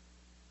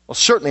 Well,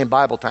 certainly in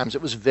Bible times,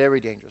 it was very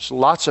dangerous.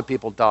 Lots of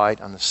people died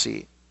on the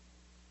sea.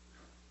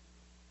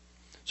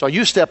 So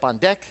you step on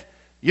deck,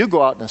 you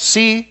go out in the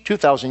sea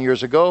 2,000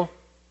 years ago,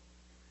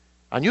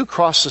 and you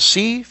cross the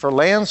sea for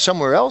land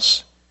somewhere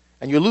else,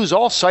 and you lose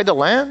all sight of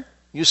land,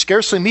 you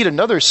scarcely meet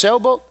another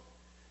sailboat,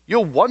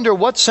 you'll wonder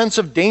what sense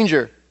of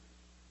danger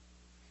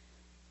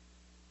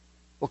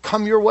will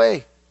come your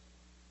way.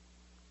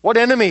 What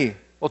enemy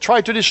will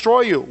try to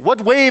destroy you?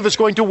 What wave is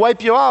going to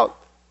wipe you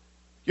out?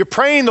 You're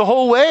praying the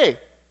whole way.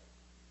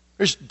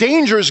 There's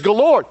dangers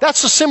galore.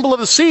 That's the symbol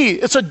of the sea.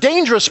 It's a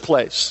dangerous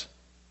place.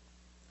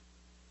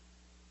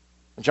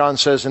 John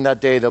says in that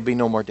day there'll be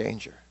no more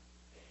danger.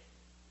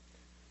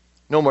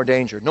 No more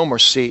danger. No more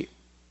sea.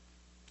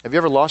 Have you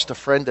ever lost a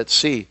friend at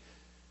sea?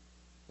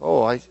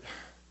 Oh, I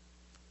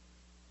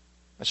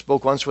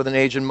spoke once with an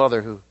aged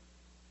mother who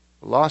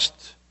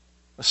lost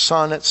a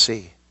son at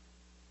sea.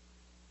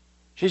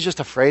 She's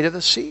just afraid of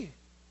the sea.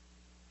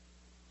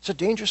 It's a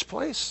dangerous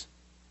place.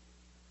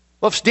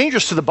 Well, if it's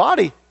dangerous to the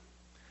body,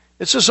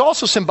 it's just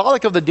also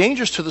symbolic of the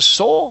dangers to the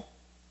soul.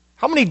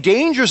 How many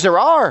dangers there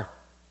are.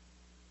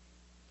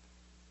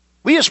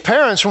 We as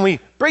parents, when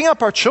we bring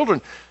up our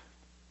children,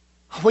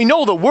 we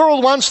know the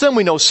world wants them,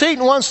 we know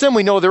Satan wants them,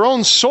 we know their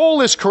own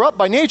soul is corrupt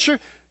by nature.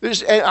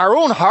 Our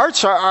own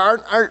hearts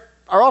are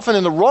often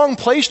in the wrong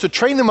place to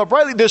train them up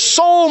rightly. There's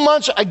so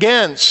much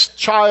against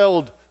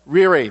child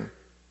rearing.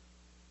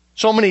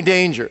 So many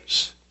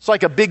dangers. It's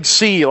like a big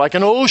sea, like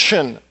an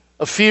ocean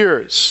of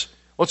fears.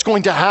 What's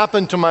going to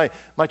happen to my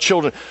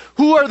children?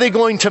 Who are they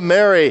going to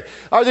marry?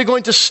 Are they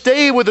going to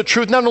stay with the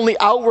truth, not only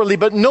outwardly,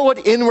 but know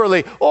it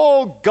inwardly?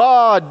 Oh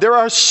God, there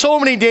are so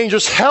many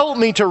dangers. Help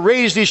me to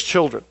raise these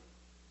children.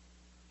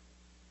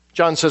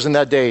 John says in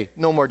that day,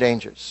 no more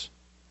dangers.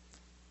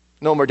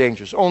 No more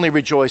dangers. Only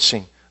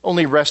rejoicing,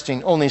 only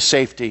resting, only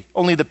safety,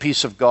 only the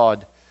peace of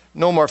God.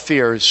 No more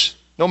fears,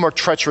 no more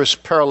treacherous,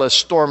 perilous,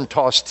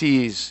 storm-tossed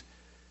seas.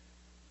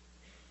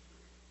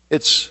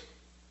 It's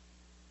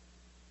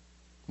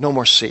no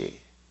more sea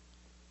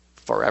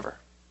forever.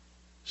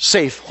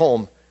 Safe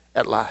home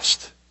at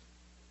last.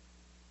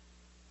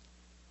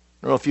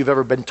 I don't know if you've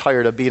ever been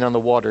tired of being on the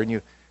water and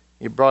you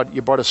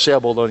brought a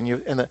sailboat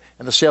and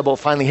the sailboat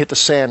finally hit the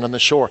sand on the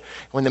shore.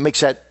 When it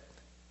makes that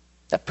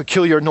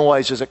peculiar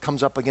noise as it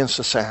comes up against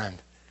the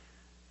sand,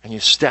 and you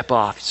step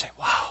off, you say,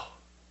 wow,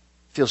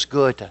 it feels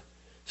good to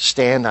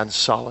stand on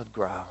solid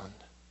ground.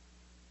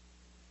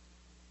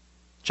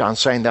 John's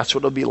saying that's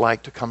what it'll be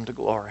like to come to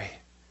glory.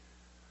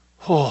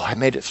 Oh, I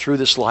made it through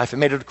this life. I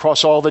made it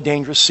across all the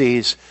dangerous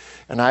seas,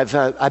 and I've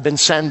been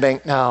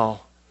sandbanked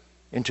now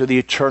into the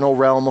eternal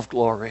realm of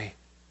glory,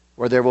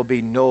 where there will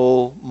be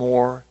no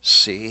more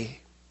sea.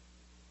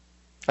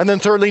 And then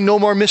thirdly, no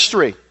more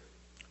mystery.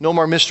 No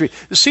more mystery.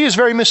 The sea is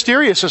very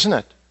mysterious, isn't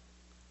it?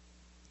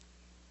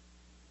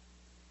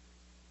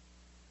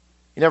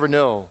 You never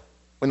know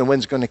when the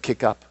wind's going to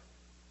kick up.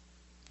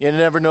 You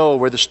never know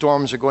where the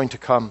storms are going to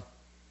come.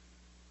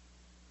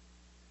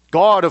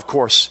 God, of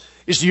course,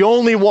 is the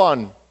only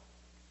one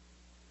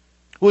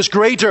who is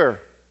greater,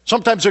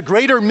 sometimes a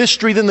greater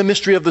mystery than the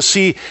mystery of the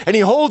sea, and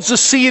he holds the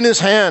sea in his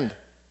hand.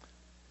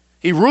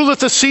 He ruleth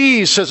the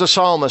seas, says the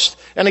psalmist,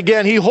 and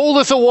again, he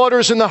holdeth the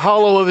waters in the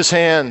hollow of his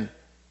hand.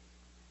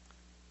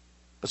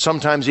 But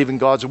sometimes even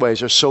God's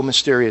ways are so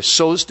mysterious,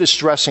 so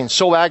distressing,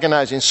 so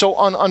agonizing, so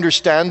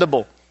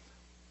ununderstandable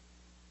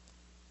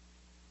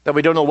that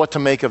we don't know what to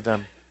make of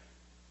them.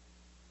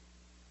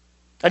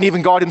 And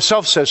even God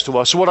himself says to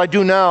us, what I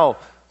do now,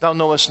 thou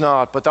knowest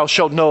not, but thou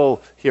shalt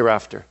know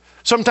hereafter.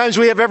 Sometimes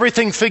we have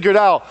everything figured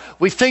out.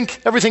 We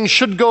think everything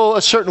should go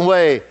a certain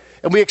way,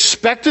 and we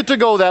expect it to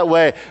go that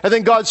way. And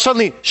then God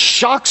suddenly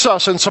shocks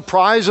us and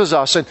surprises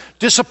us and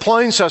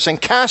disappoints us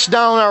and casts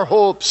down our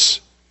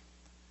hopes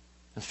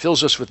and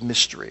fills us with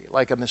mystery,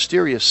 like a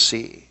mysterious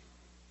sea.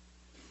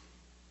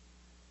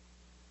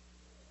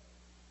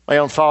 My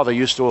own father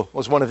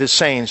was one of his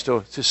sayings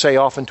to say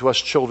often to us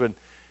children,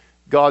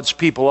 God's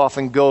people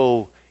often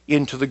go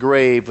into the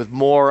grave with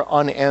more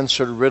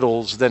unanswered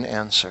riddles than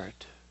answered.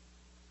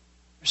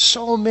 There's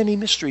so many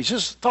mysteries.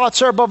 His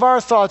thoughts are above our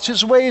thoughts.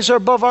 His ways are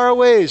above our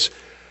ways.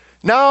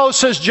 Now,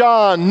 says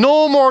John,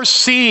 no more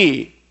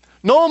sea,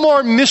 no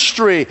more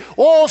mystery.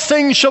 All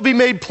things shall be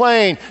made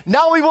plain.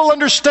 Now we will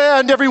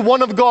understand every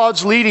one of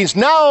God's leadings.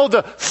 Now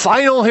the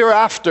final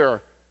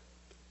hereafter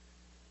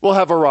will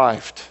have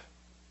arrived.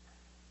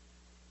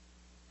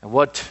 And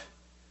what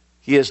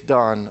he has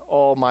done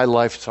all my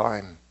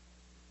lifetime,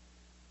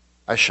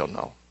 I shall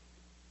know.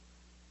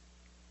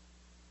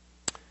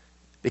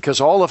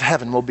 Because all of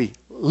heaven will be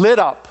lit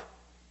up.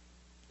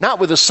 Not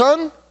with the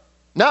sun,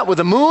 not with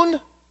the moon.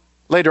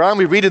 Later on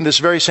we read in this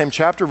very same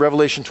chapter,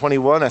 Revelation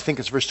 21, I think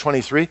it's verse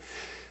 23.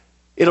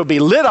 It'll be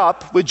lit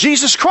up with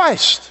Jesus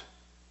Christ,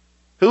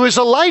 who is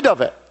the light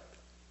of it.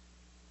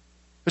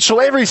 And so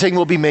everything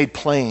will be made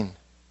plain.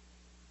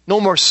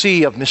 No more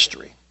sea of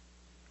mystery.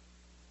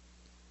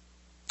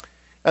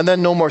 And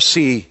then no more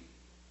sea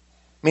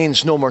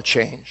means no more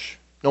change.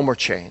 No more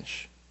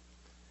change.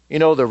 You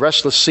know, the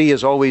restless sea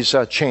is always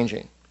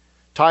changing.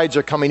 Tides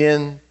are coming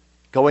in,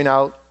 going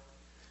out.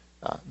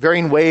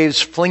 Varying waves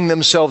fling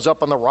themselves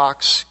up on the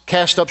rocks,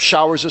 cast up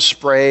showers of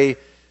spray,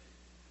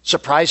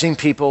 surprising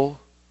people.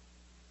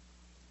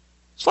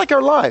 It's like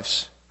our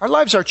lives. Our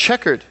lives are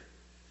checkered.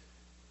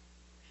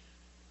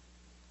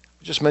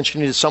 I just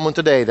mentioned to someone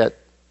today that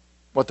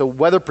what the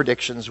weather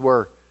predictions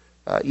were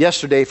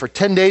yesterday for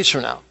 10 days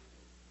from now.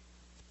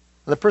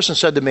 And the person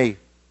said to me,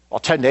 well,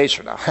 10 days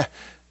from now.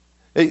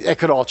 It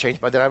could all change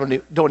by then.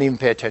 I don't even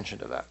pay attention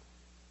to that.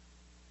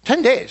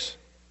 10 days.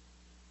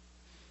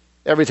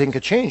 Everything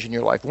could change in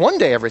your life. One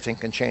day everything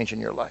can change in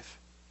your life.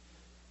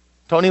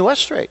 Tony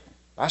Westrate,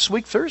 last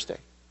week Thursday,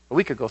 a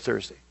week ago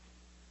Thursday.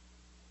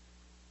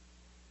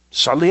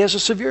 Suddenly has a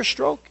severe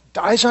stroke,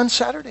 dies on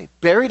Saturday,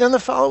 buried on the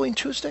following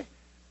Tuesday.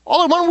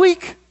 All in 1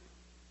 week.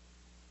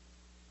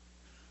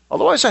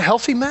 Otherwise a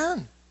healthy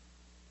man.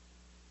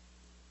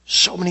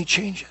 So many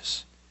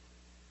changes.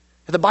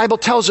 And the Bible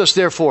tells us,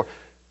 therefore,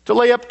 to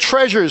lay up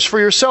treasures for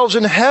yourselves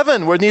in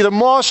heaven, where neither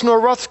moss nor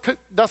rust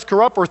doth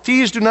corrupt, or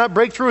thieves do not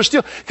break through or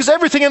steal. Because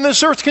everything in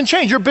this earth can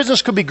change. Your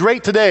business could be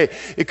great today.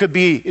 It could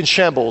be in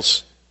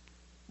shambles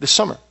this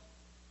summer.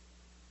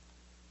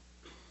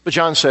 But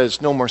John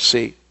says, no more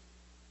sea.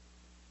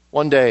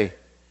 One day,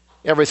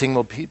 everything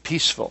will be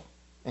peaceful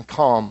and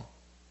calm.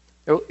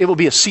 It will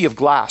be a sea of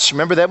glass.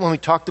 Remember that when we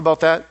talked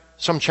about that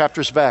some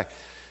chapters back?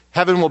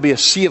 Heaven will be a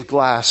sea of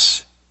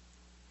glass.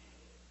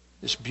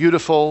 This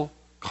beautiful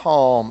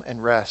calm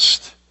and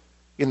rest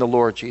in the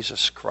Lord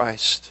Jesus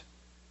Christ.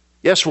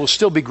 Yes, we'll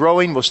still be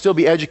growing, we'll still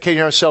be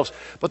educating ourselves,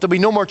 but there'll be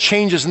no more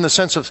changes in the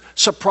sense of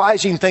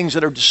surprising things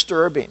that are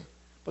disturbing.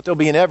 But there'll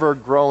be an ever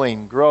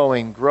growing.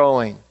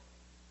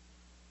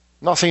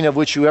 Nothing of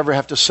which you ever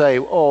have to say,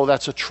 oh,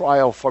 that's a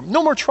trial for me.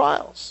 No more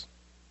trials.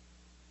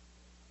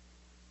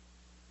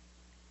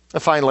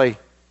 And finally,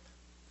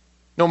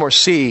 no more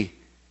sea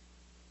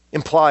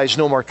implies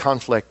no more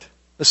conflict.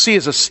 The sea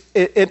is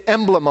an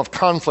emblem of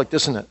conflict,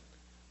 isn't it?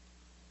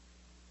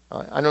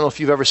 I don't know if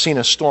you've ever seen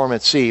a storm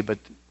at sea, but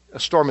a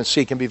storm at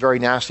sea can be very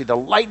nasty. The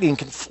lightning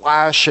can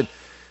flash and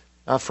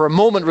for a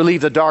moment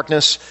relieve the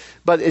darkness,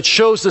 but it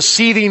shows the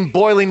seething,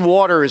 boiling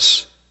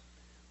waters.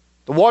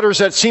 The waters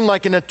that seem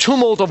like in a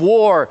tumult of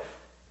war,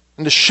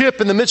 and the ship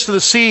in the midst of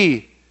the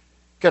sea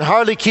can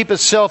hardly keep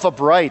itself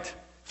upright,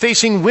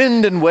 facing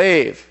wind and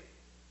wave.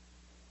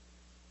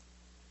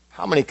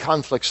 How many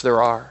conflicts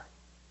there are,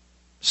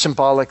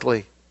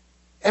 symbolically.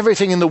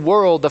 Everything in the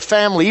world, the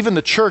family, even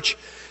the church,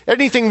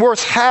 anything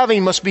worth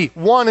having must be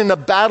won in a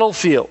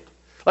battlefield,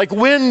 like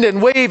wind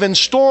and wave and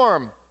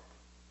storm.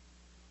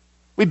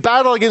 We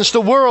battle against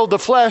the world, the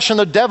flesh, and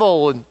the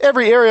devil in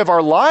every area of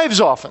our lives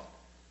often.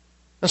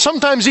 And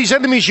sometimes these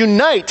enemies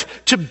unite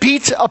to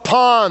beat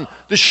upon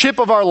the ship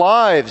of our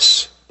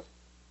lives.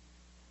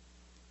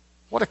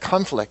 What a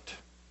conflict.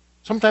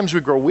 Sometimes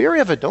we grow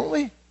weary of it, don't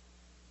we?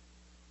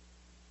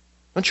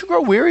 Don't you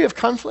grow weary of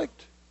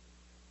conflict?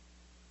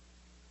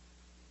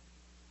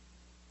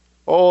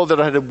 Oh, that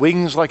I had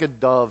wings like a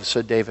dove,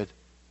 said David.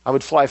 I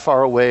would fly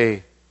far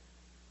away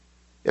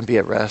and be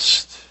at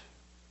rest.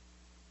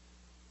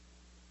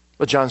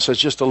 But John says,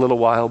 just a little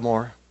while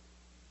more,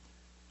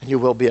 and you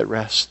will be at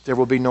rest. There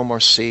will be no more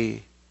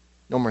sea.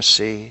 No more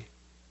sea.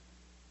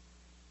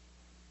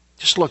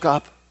 Just look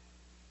up.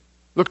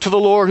 Look to the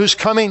Lord who's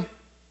coming.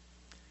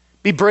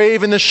 Be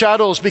brave in the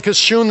shadows, because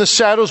soon the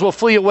shadows will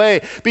flee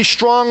away. Be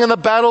strong in the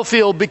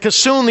battlefield, because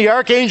soon the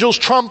archangel's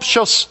trump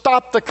shall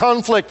stop the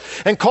conflict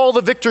and call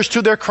the victors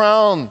to their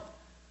crown.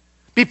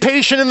 Be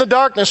patient in the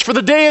darkness, for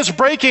the day is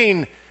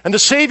breaking, and the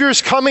Savior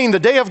is coming, the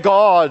day of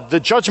God, the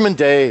judgment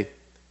day.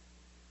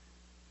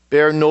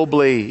 Bear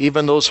nobly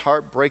even those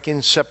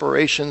heartbreaking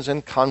separations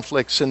and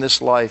conflicts in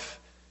this life,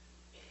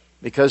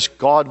 because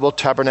God will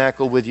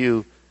tabernacle with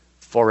you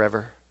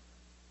forever.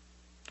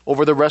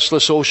 Over the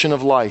restless ocean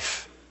of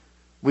life,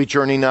 we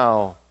journey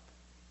now,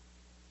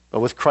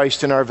 but with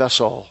Christ in our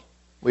vessel,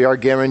 we are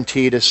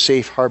guaranteed a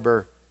safe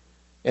harbor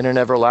in an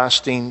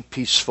everlasting,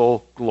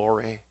 peaceful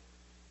glory.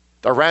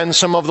 The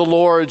ransom of the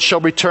Lord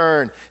shall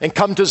return and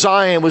come to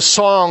Zion with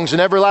songs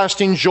and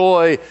everlasting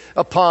joy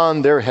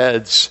upon their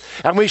heads.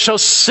 And we shall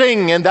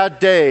sing in that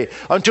day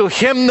unto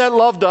him that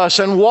loved us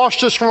and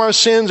washed us from our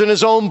sins in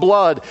his own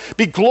blood.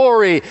 Be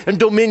glory and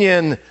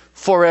dominion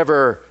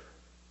forever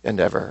and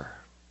ever.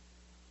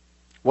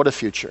 What a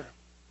future.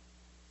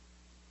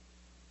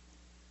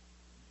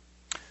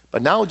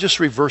 But now just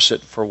reverse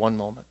it for one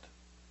moment.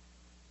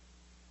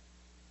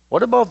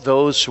 What about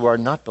those who are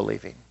not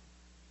believing,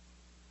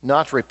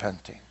 not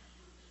repenting,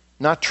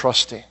 not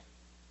trusting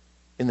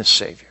in the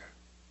Savior,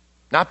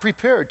 not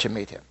prepared to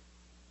meet him,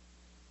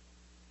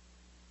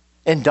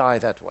 and die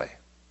that way?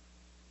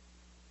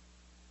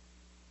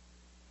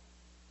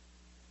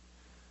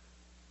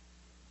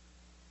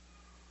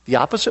 The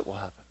opposite will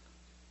happen.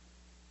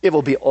 It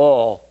will be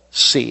all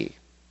sea,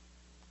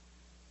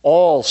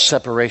 all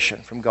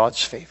separation from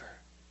God's favor,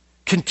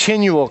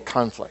 continual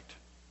conflict,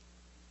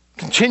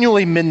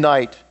 continually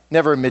midnight,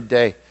 never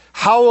midday,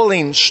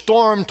 howling,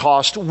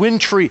 storm-tossed,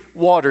 wintry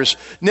waters,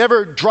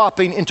 never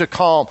dropping into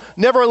calm,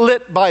 never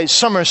lit by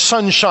summer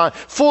sunshine,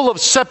 full of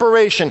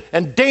separation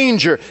and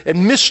danger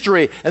and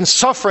mystery and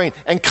suffering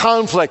and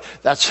conflict.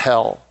 That's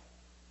hell.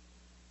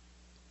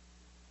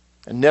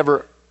 And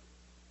never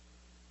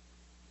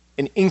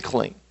an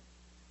inkling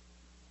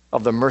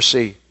of the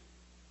mercy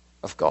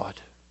of God.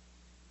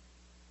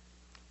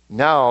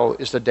 Now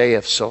is the day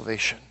of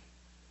salvation.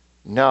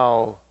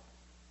 Now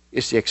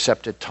is the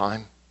accepted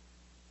time.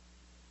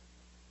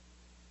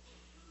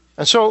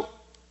 And so,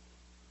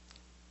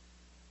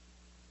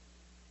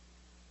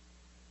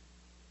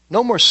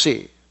 no more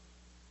sea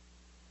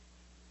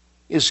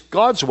is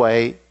God's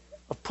way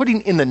of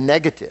putting in the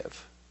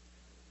negative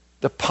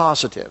the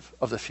positive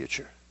of the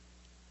future.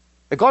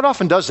 And God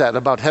often does that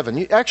about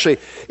heaven. Actually,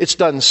 it's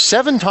done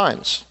 7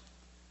 times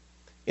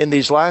in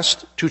these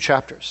last 2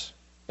 chapters,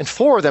 and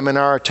 4 of them in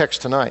our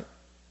text tonight.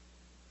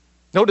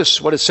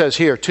 Notice what it says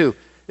here too.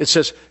 It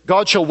says,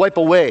 God shall wipe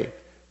away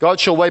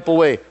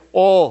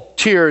all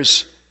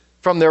tears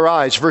from their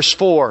eyes. Verse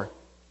 4.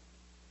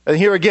 And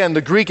here again,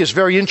 the Greek is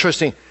very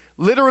interesting.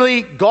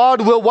 Literally,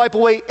 God will wipe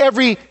away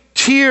every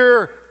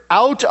tear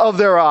out of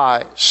their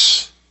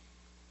eyes.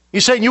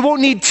 He's saying you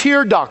won't need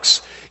tear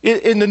ducts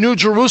in the New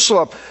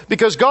Jerusalem,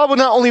 because God will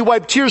not only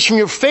wipe tears from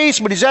your face,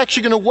 but he's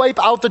actually going to wipe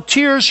out the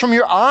tears from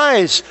your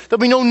eyes.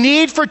 There'll be no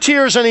need for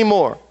tears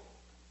anymore.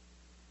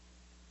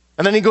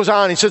 And then he goes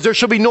on, he says, there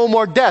shall be no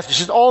more death. This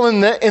is all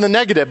in the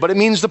negative, but it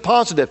means the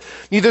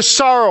positive. Neither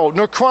sorrow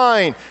nor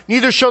crying,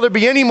 neither shall there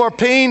be any more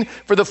pain,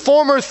 for the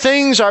former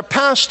things are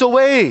passed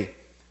away.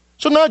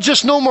 So not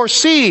just no more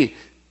sea,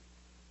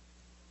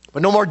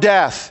 but no more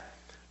death,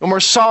 no more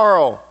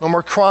sorrow, no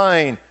more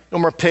crying, no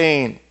more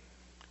pain.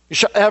 You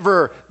shall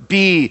ever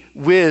be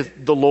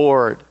with the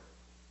Lord.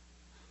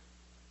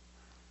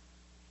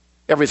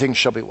 Everything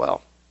shall be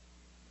well.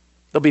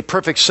 There'll be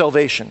perfect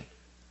salvation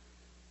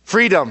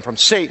Freedom from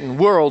Satan,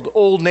 world,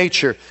 old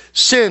nature,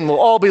 sin will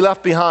all be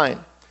left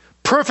behind.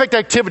 Perfect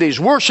activities,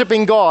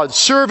 worshiping God,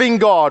 serving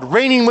God,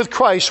 reigning with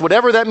Christ,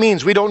 whatever that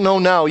means, we don't know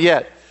now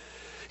yet.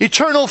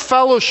 Eternal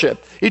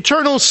fellowship,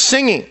 eternal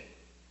singing,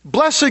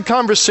 blessed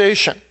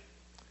conversation,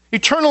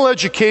 eternal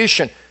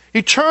education,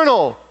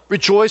 eternal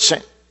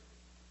rejoicing.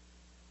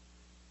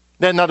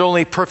 Then not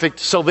only perfect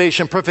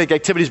salvation, perfect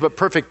activities, but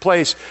perfect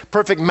place,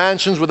 perfect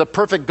mansions with a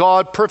perfect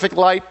God, perfect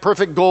light,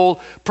 perfect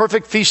gold,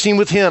 perfect feasting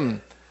with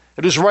Him.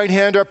 At His right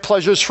hand are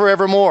pleasures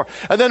forevermore.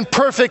 And then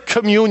perfect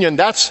communion.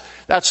 That's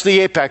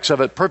the apex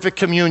of it. Perfect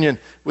communion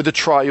with the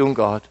triune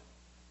God.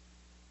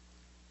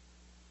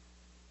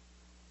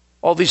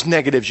 All these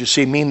negatives, you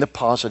see, mean the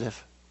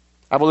positive.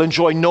 I will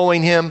enjoy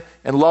knowing Him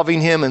and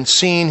loving Him and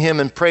seeing Him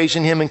and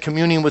praising Him and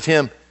communing with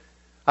Him.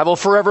 I will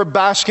forever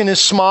bask in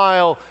His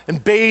smile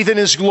and bathe in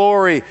His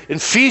glory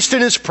and feast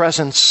in His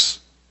presence.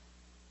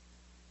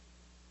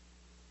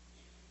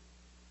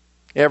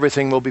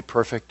 Everything will be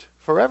perfect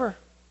forever,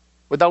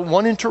 without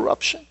one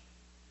interruption.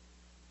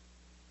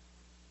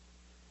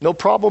 No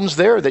problems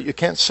there that you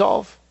can't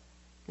solve.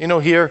 You know,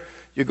 here,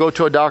 you go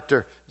to a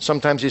doctor,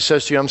 sometimes he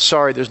says to you, I'm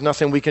sorry, there's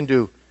nothing we can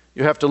do.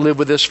 You have to live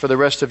with this for the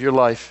rest of your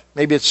life.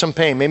 Maybe it's some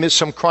pain, maybe it's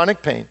some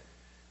chronic pain,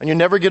 and you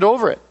never get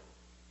over it.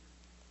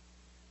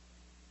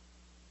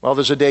 Well,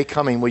 there's a day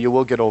coming where you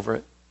will get over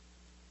it,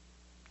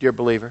 dear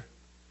believer.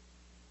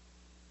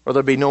 Or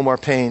there'll be no more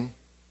pain,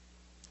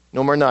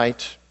 no more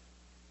night,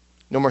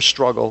 no more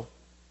struggle,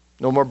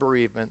 no more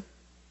bereavement.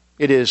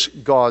 It is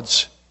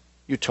God's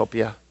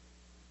utopia.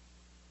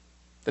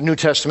 The New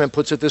Testament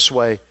puts it this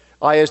way: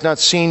 eye has not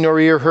seen nor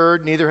ear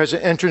heard, neither has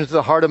it entered into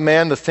the heart of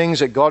man the things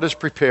that God has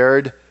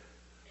prepared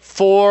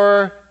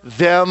for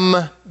them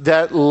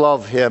that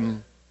love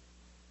Him.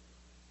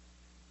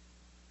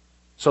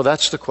 So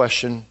that's the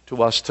question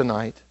to us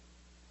tonight.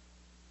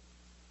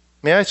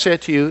 May I say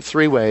it to you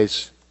 3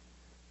 ways?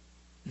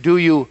 Do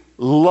you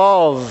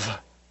love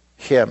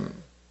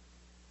Him?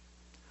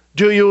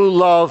 Do you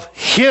love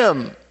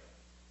Him?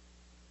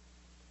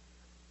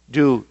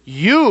 Do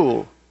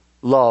you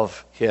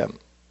love Him?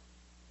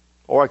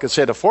 Or I could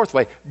say it a 4th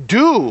way.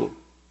 Do,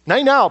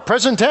 right now,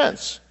 present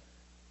tense,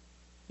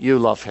 you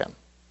love Him?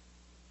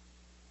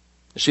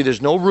 You see,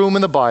 there's no room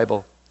in the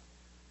Bible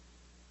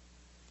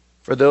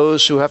for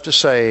those who have to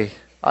say,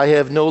 I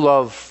have no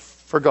love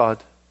for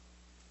God.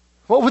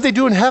 What would they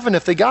do in heaven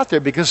if they got there?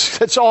 Because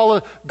it's all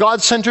a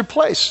God-centered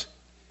place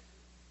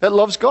that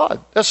loves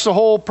God. That's the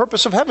whole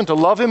purpose of heaven, to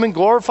love Him and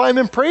glorify Him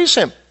and praise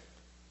Him.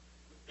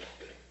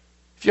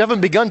 If you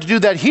haven't begun to do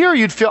that here,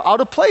 you'd feel out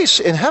of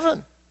place in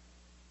heaven.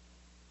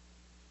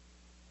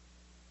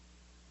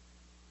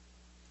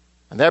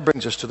 And that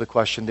brings us to the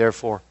question,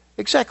 therefore,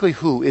 exactly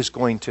who is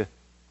going to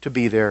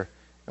be there?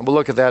 And we'll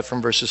look at that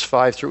from verses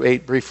 5 through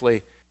 8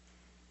 briefly.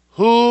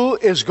 Who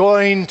is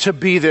going to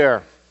be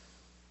there?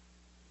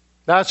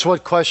 That's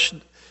what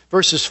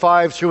verses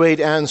 5 through 8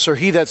 answer.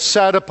 He that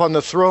sat upon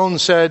the throne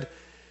said,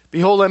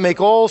 Behold, I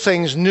make all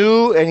things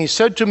new. And He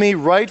said to me,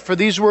 Write, for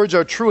these words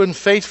are true and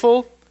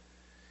faithful.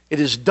 It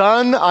is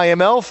done. I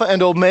am Alpha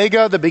and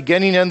Omega, the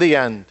beginning and the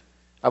end.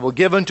 I will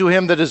give unto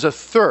him that is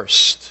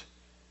athirst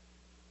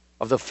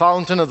of the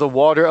fountain of the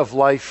water of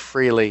life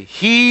freely.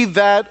 He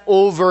that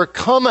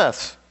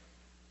overcometh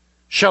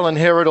shall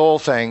inherit all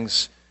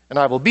things, and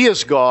I will be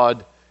his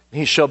God, and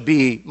he shall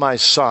be my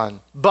son.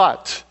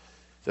 But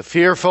the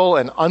fearful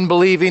and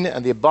unbelieving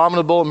and the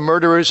abominable,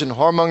 murderers and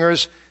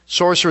whoremongers,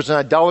 sorcerers and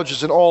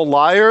idolaters and all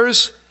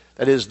liars,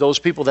 that is, those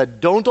people that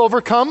don't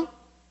overcome,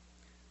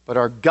 but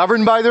are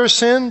governed by their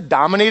sin,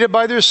 dominated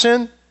by their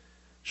sin,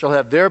 shall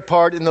have their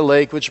part in the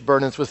lake which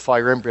burneth with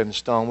fire and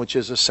brimstone, which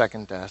is a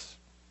second death.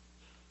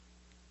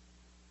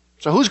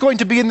 So who's going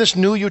to be in this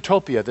new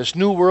utopia, this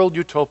new world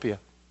utopia?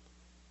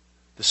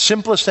 The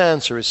simplest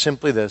answer is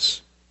simply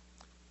this: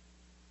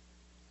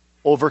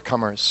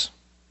 overcomers.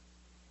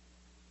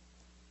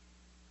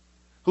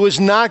 Who is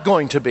not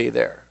going to be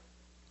there?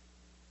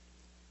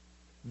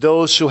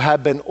 Those who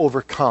have been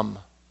overcome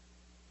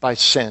by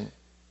sin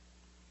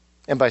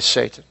and by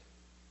Satan.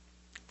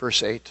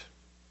 Verse 8.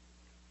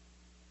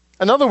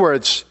 In other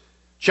words,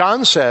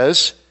 John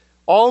says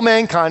all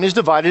mankind is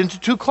divided into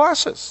 2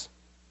 classes.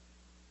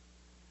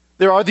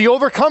 There are the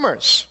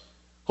overcomers,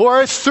 who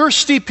are a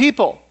thirsty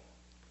people,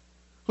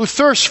 who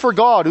thirst for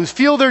God, who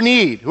feel their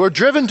need, who are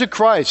driven to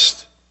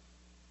Christ,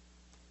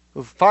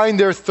 who find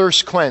their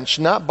thirst quenched,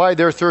 not by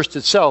their thirst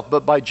itself,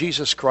 but by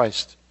Jesus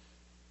Christ,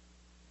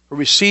 who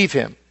receive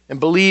Him and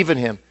believe in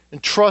Him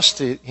and trust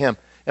in Him,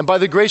 and by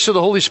the grace of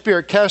the Holy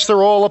Spirit cast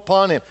their all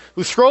upon Him,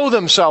 who throw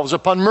themselves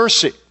upon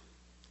mercy,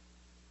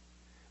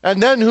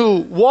 and then who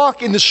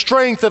walk in the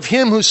strength of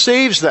Him who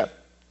saves them.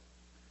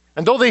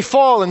 And though they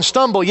fall and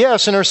stumble,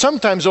 yes, and are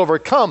sometimes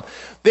overcome,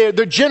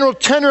 the general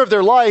tenor of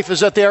their life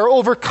is that they are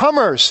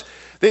overcomers.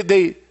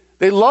 They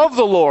love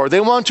the Lord.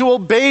 They want to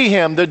obey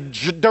Him. The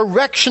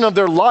direction of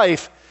their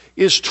life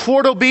is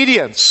toward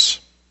obedience.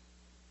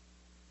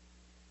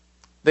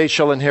 They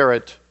shall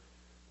inherit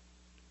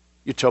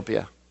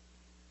utopia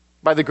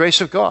by the grace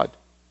of God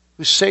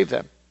who saved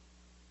them.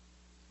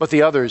 but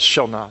the others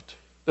shall not.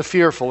 The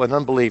fearful and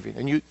unbelieving.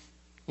 And you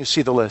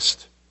see the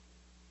list.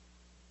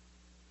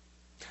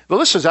 The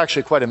list is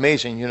actually quite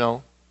amazing, you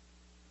know.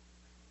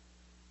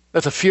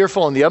 That the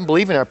fearful and the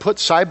unbelieving are put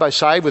side by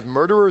side with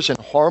murderers and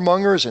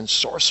whoremongers and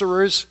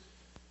sorcerers.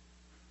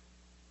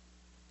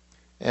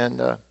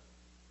 And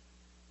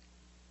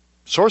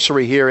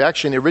sorcery here,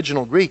 actually in the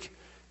original Greek,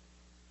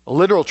 a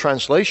literal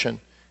translation,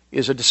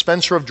 is a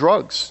dispenser of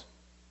drugs.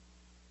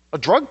 A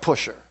drug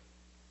pusher.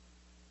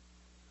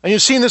 And you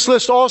see in this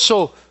list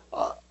also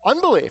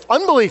unbelief.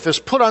 Unbelief is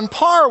put on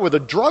par with a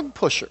drug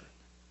pusher.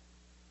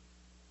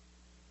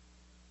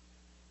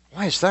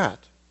 Why is that?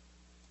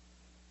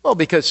 Well,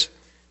 because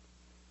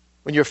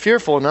when you're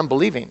fearful and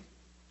unbelieving,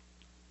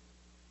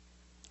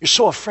 you're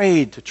so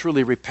afraid to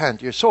truly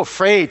repent. You're so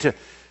afraid to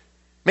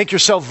make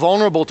yourself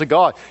vulnerable to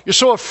God. You're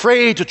so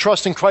afraid to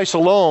trust in Christ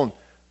alone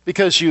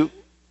because you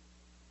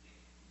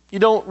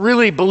don't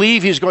really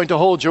believe He's going to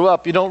hold you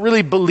up. You don't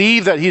really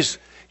believe that He's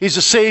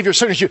the Savior.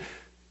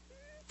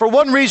 For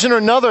one reason or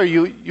another,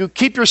 you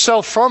keep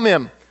yourself from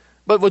Him.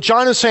 But what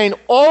John is saying,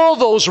 all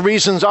those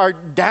reasons are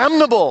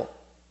damnable.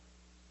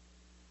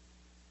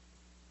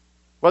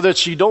 Whether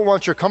it's you don't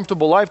want your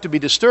comfortable life to be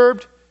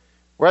disturbed,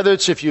 whether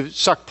it's if you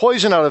suck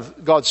poison out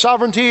of God's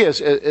sovereignty,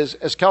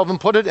 as Calvin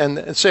put it,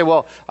 and say,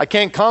 well, I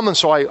can't come and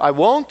so I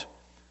won't,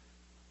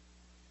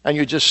 and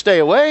you just stay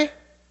away,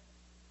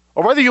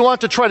 or whether you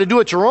want to try to do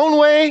it your own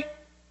way,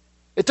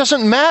 it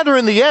doesn't matter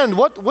in the end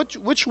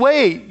which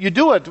way you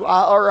do it,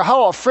 or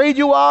how afraid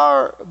you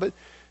are. But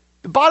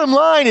the bottom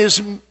line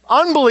is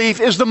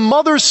unbelief is the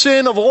mother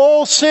sin of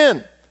all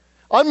sin.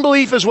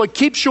 Unbelief is what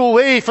keeps you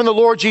away from the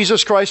Lord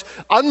Jesus Christ.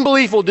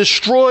 Unbelief will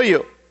destroy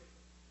you.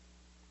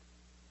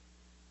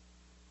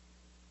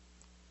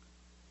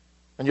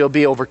 And you'll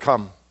be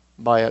overcome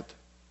by it.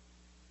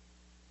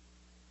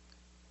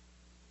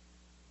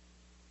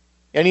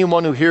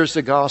 Anyone who hears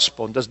the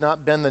gospel and does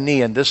not bend the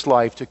knee in this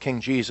life to King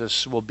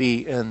Jesus will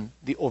be in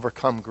the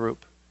overcome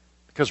group,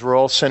 because we're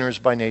all sinners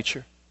by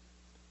nature.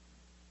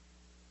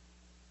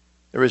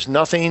 There is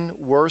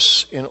nothing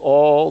worse in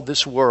all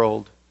this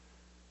world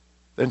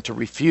than to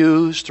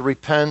refuse to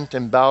repent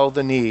and bow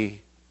the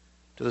knee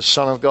to the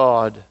Son of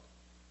God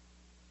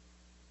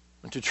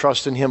and to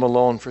trust in Him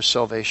alone for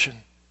salvation.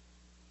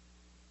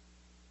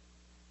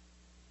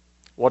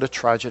 What a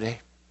tragedy.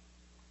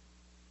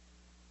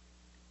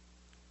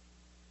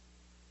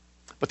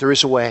 But there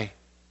is a way.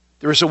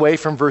 There is a way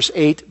from verse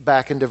 8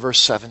 back into verse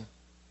 7.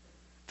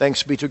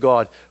 Thanks be to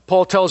God.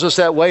 Paul tells us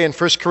that way in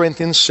 1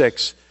 Corinthians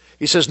 6.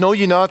 He says, know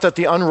ye not that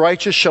the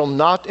unrighteous shall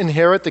not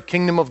inherit the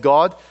kingdom of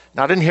God,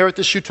 not inherit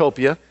this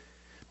utopia?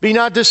 Be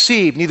not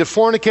deceived, neither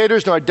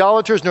fornicators, nor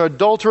idolaters, nor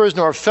adulterers,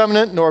 nor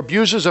effeminate, nor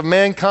abusers of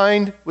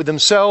mankind with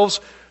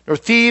themselves, nor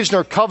thieves,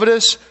 nor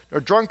covetous,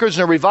 nor drunkards,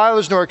 nor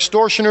revilers, nor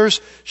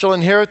extortioners shall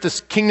inherit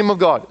the kingdom of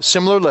God. A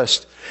similar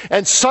list.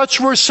 And such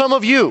were some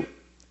of you.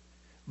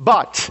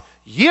 But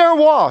ye are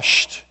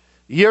washed,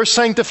 ye are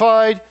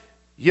sanctified,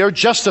 ye are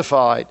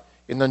justified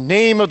in the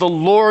name of the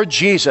Lord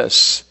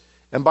Jesus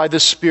and by the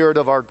Spirit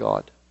of our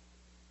God.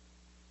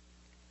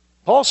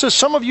 Paul says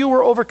some of you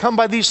were overcome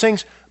by these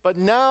things, but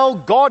now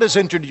God has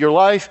entered your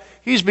life.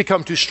 He's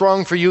become too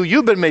strong for you.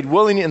 You've been made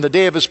willing in the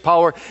day of His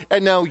power,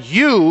 and now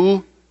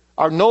you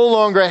are no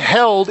longer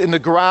held in the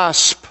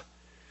grasp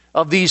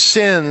of these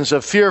sins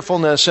of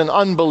fearfulness and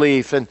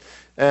unbelief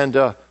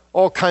and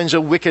all kinds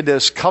of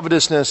wickedness,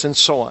 covetousness, and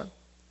so on.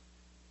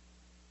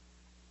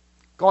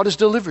 God has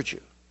delivered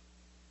you.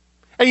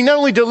 And He not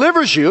only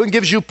delivers you and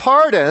gives you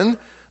pardon,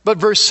 but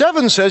verse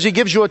 7 says He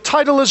gives you a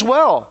title as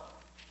well.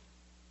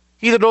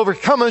 He that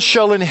overcometh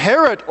shall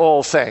inherit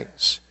all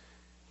things,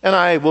 and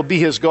I will be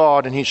his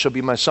God, and he shall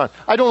be my son.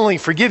 I don't only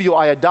forgive you,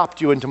 I adopt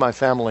you into my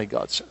family,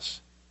 God says.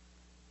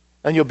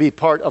 And you'll be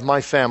part of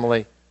my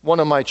family, one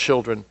of my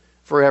children,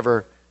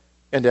 forever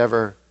and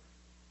ever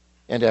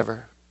and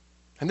ever.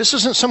 And this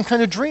isn't some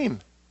kind of dream.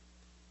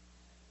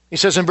 He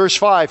says in verse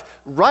 5,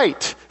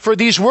 write, for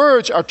these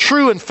words are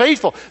true and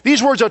faithful.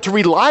 These words are to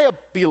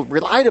be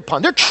relied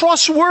upon. They're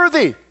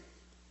trustworthy.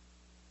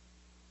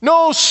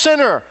 No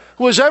sinner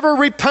who has ever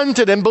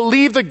repented and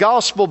believed the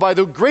gospel by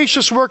the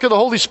gracious work of the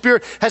Holy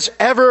Spirit has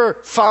ever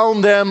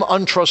found them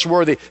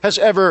untrustworthy, has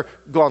ever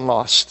gone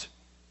lost.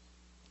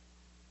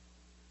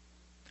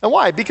 And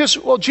why? Because,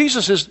 well,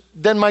 Jesus is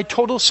then my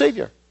total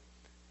Savior.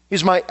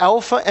 He's my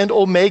Alpha and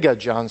Omega,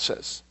 John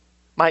says.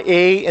 My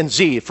A and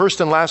Z, first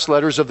and last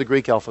letters of the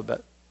Greek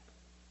alphabet.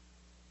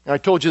 And I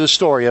told you the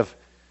story of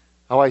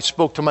how I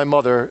spoke to my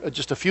mother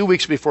just a few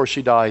weeks before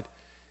she died,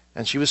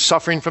 and she was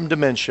suffering from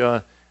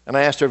dementia. And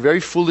I asked her a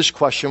very foolish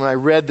question when I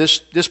read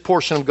this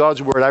portion of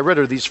God's Word. I read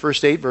her these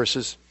first 8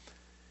 verses.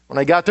 When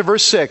I got to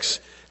verse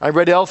 6, I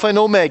read Alpha and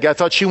Omega. I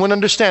thought she wouldn't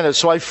understand it.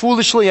 So I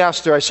foolishly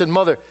asked her, I said,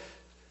 Mother,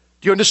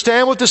 do you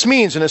understand what this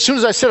means? And as soon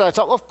as I said it, I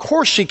thought, well, of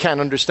course she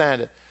can't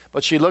understand it.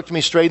 But she looked me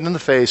straight in the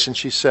face and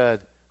she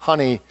said,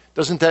 honey,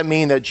 doesn't that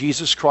mean that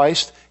Jesus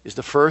Christ is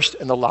the first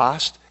and the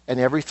last and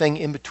everything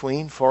in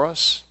between for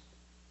us?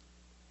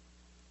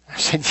 I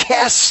said,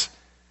 yes,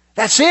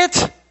 that's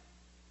it.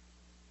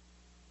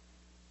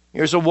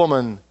 Here's a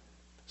woman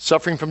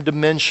suffering from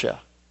dementia.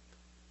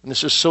 And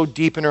this is so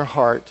deep in her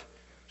heart.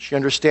 She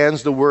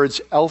understands the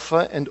words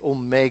Alpha and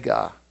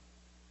Omega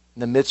in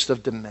the midst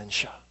of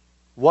dementia.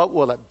 What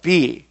will it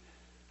be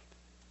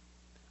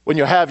when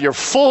you have your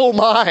full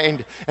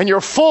mind and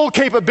your full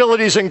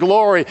capabilities in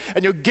glory,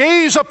 and you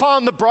gaze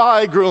upon the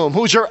bridegroom,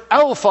 who's your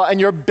Alpha and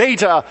your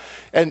Beta,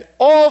 and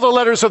all the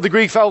letters of the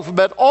Greek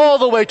alphabet, all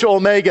the way to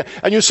Omega,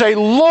 and you say,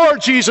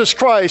 Lord Jesus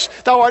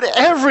Christ, thou art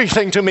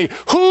everything to me.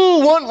 Who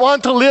won't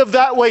want to live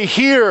that way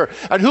here,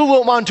 and who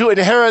won't want to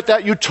inherit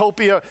that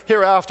utopia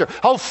hereafter?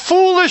 How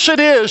foolish it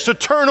is to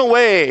turn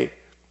away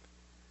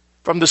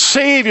from the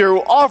Savior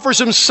who offers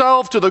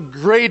himself to the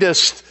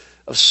greatest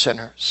of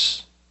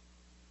sinners.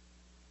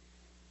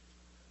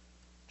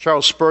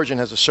 Charles Spurgeon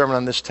has a sermon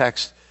on this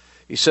text.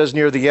 He says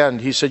near the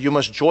end, he said, you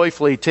must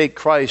joyfully take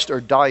Christ or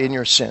die in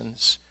your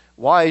sins.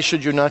 Why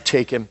should you not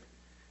take him?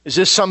 Is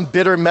this some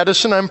bitter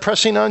medicine I'm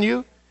pressing on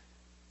you?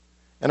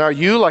 And are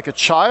you like a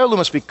child who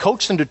must be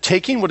coaxed into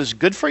taking what is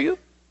good for you?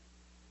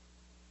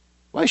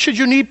 Why should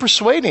you need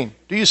persuading?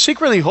 Do you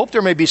secretly hope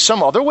there may be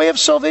some other way of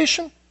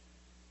salvation?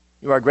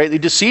 You are greatly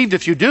deceived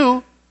if you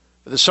do.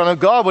 For the Son of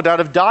God would not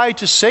have died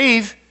to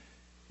save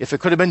if it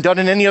could have been done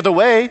in any other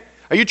way.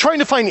 Are you trying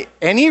to find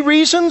any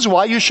reasons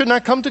why you should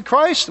not come to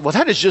Christ? Well,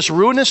 that is just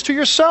ruinous to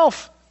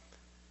yourself.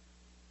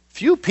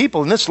 Few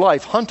people in this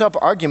life hunt up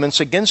arguments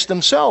against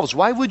themselves.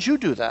 Why would you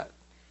do that?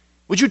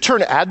 Would you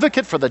turn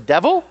advocate for the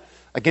devil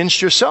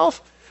against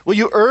yourself? Will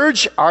you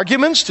urge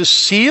arguments to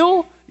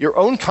seal your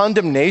own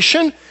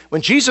condemnation?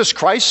 When Jesus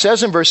Christ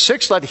says in verse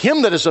 6, let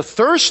him that is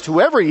athirst,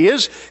 whoever he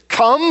is,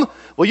 come.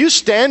 Will you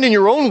stand in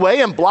your own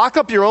way and block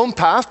up your own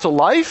path to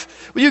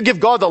life? Will you give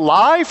God the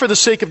lie for the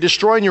sake of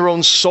destroying your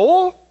own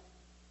soul?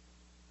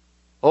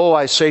 Oh,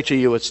 I say to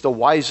you, it's the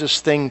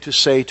wisest thing to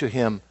say to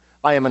him,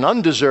 I am an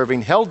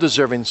undeserving,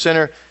 hell-deserving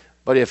sinner,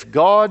 but if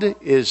God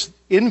is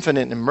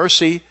infinite in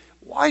mercy,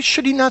 why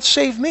should he not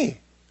save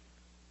me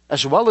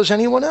as well as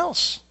anyone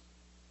else?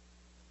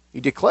 He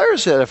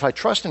declares that if I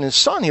trust in his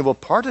Son, he will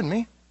pardon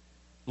me.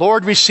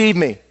 Lord, receive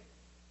me,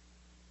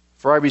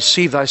 for I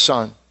receive thy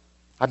Son.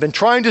 I've been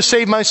trying to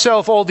save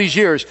myself all these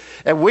years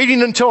and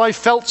waiting until I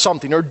felt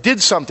something or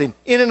did something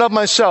in and of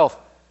myself.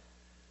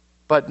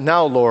 But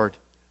now, Lord,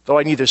 though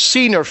I neither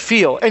see nor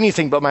feel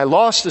anything but my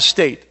lost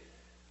estate,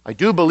 I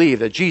do believe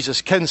that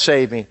Jesus can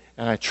save me,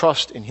 and I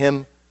trust in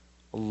him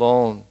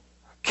alone.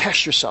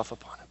 Cast yourself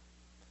upon him.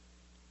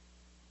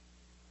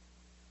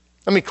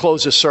 Let me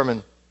close this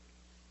sermon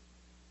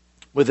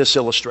with this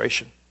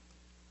illustration.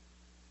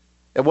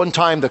 At one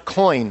time, the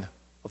coin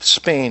of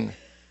Spain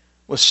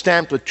was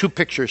stamped with two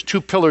pictures,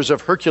 two pillars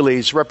of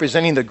Hercules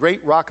representing the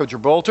great rock of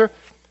Gibraltar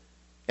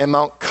and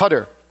Mount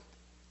Qatar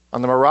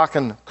on the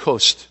Moroccan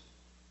coast.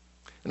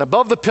 And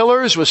above the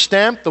pillars was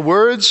stamped the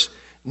words,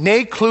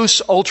 Ne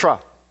plus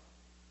ultra.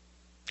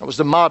 That was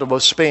the motto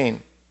of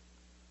Spain,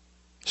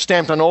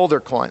 stamped on all their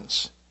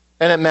coins.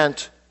 And it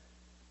meant,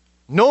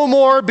 no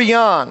more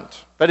beyond.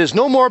 That is,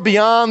 no more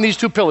beyond these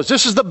two pillars.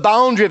 This is the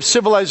boundary of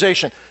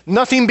civilization.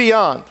 Nothing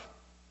beyond.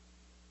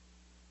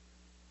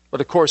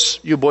 But of course,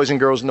 you boys and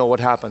girls know what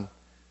happened.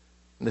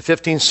 In the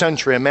 15th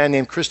century, a man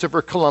named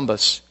Christopher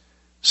Columbus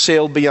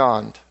sailed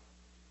beyond,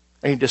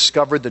 and he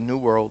discovered the New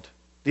World,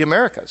 the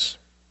Americas.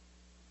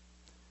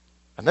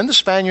 And then the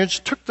Spaniards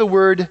took the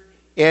word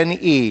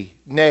N-E,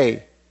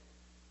 nay,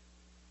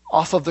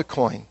 off of the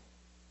coin,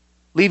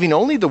 leaving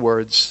only the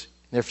words,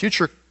 in their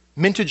future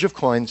mintage of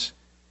coins,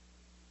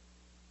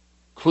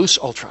 plus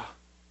ultra,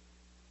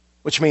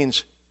 which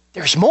means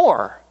there's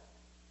more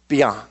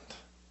beyond.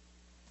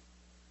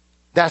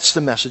 That's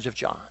the message of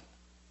John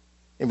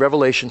in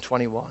Revelation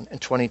 21 and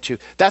 22.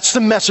 That's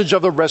the message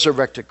of the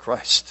resurrected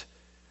Christ.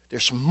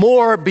 There's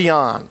more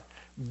beyond.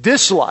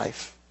 This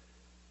life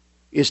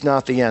is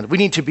not the end. We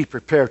need to be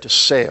prepared to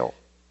sail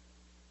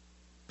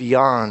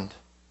beyond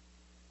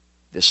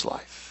this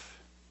life.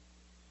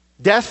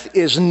 Death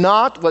is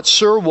not what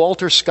Sir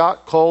Walter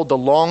Scott called the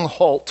long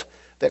halt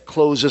that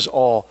closes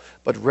all,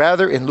 but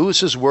rather, in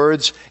Lewis's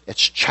words,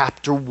 it's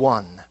chapter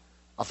 1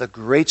 of the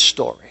great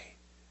story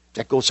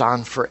that goes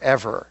on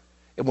forever,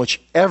 in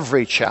which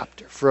every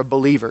chapter for a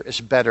believer is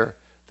better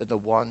than the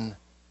one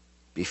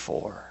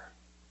before.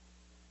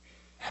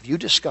 Have you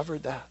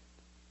discovered that?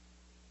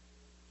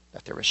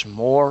 That there is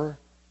more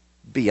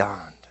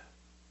beyond?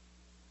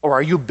 Or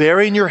are you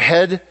burying your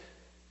head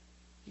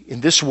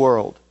in this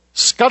world,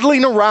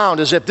 scuttling around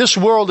as if this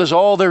world is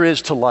all there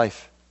is to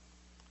life?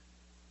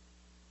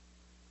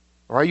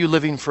 Or are you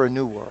living for a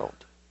new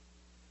world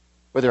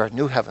where there are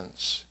new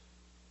heavens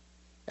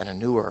and a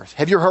new earth?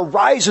 Have your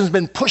horizons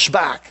been pushed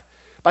back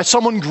by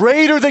someone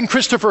greater than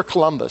Christopher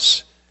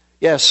Columbus?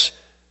 Yes,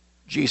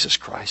 Jesus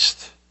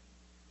Christ.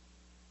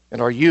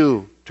 And are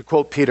you, to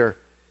quote Peter,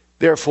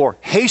 therefore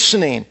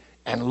hastening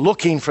and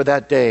looking for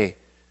that day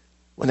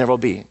when there will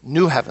be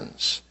new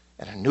heavens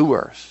and a new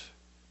earth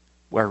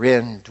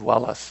wherein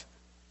dwelleth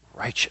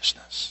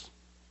righteousness?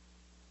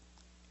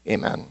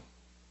 Amen.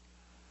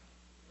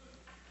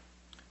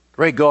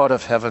 Great God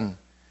of heaven,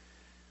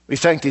 We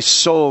thank thee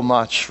so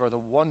much for the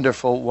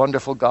wonderful,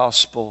 wonderful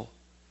gospel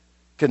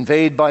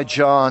conveyed by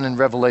John in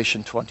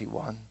Revelation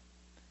 21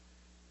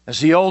 as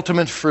the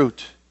ultimate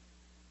fruit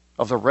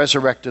of the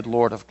resurrected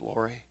Lord of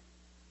glory.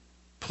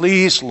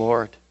 Please,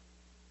 Lord,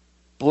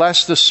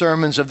 bless the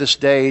sermons of this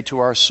day to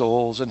our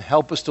souls and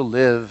help us to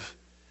live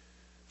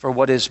for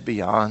what is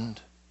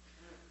beyond,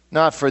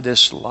 not for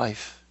this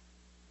life.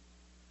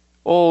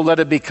 Oh, let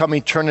it become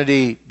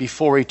eternity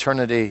before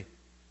eternity,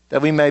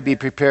 that we may be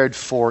prepared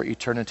for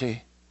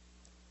eternity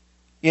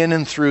in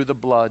and through the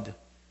blood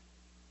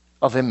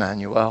of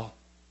Emmanuel.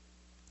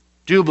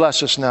 Do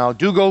bless us now.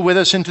 Do go with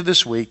us into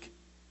this week.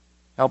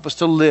 Help us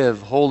to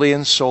live wholly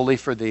and solely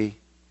for thee.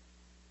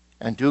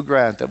 And do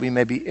grant that we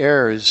may be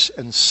heirs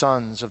and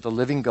sons of the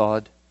living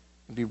God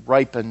and be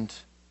ripened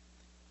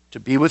to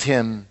be with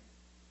him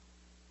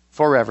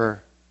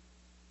forever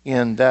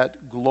in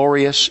that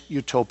glorious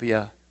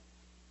utopia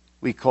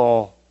we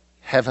call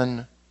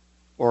heaven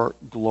or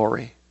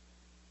glory.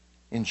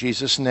 In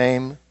Jesus'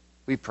 name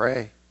we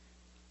pray.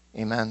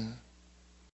 Amen.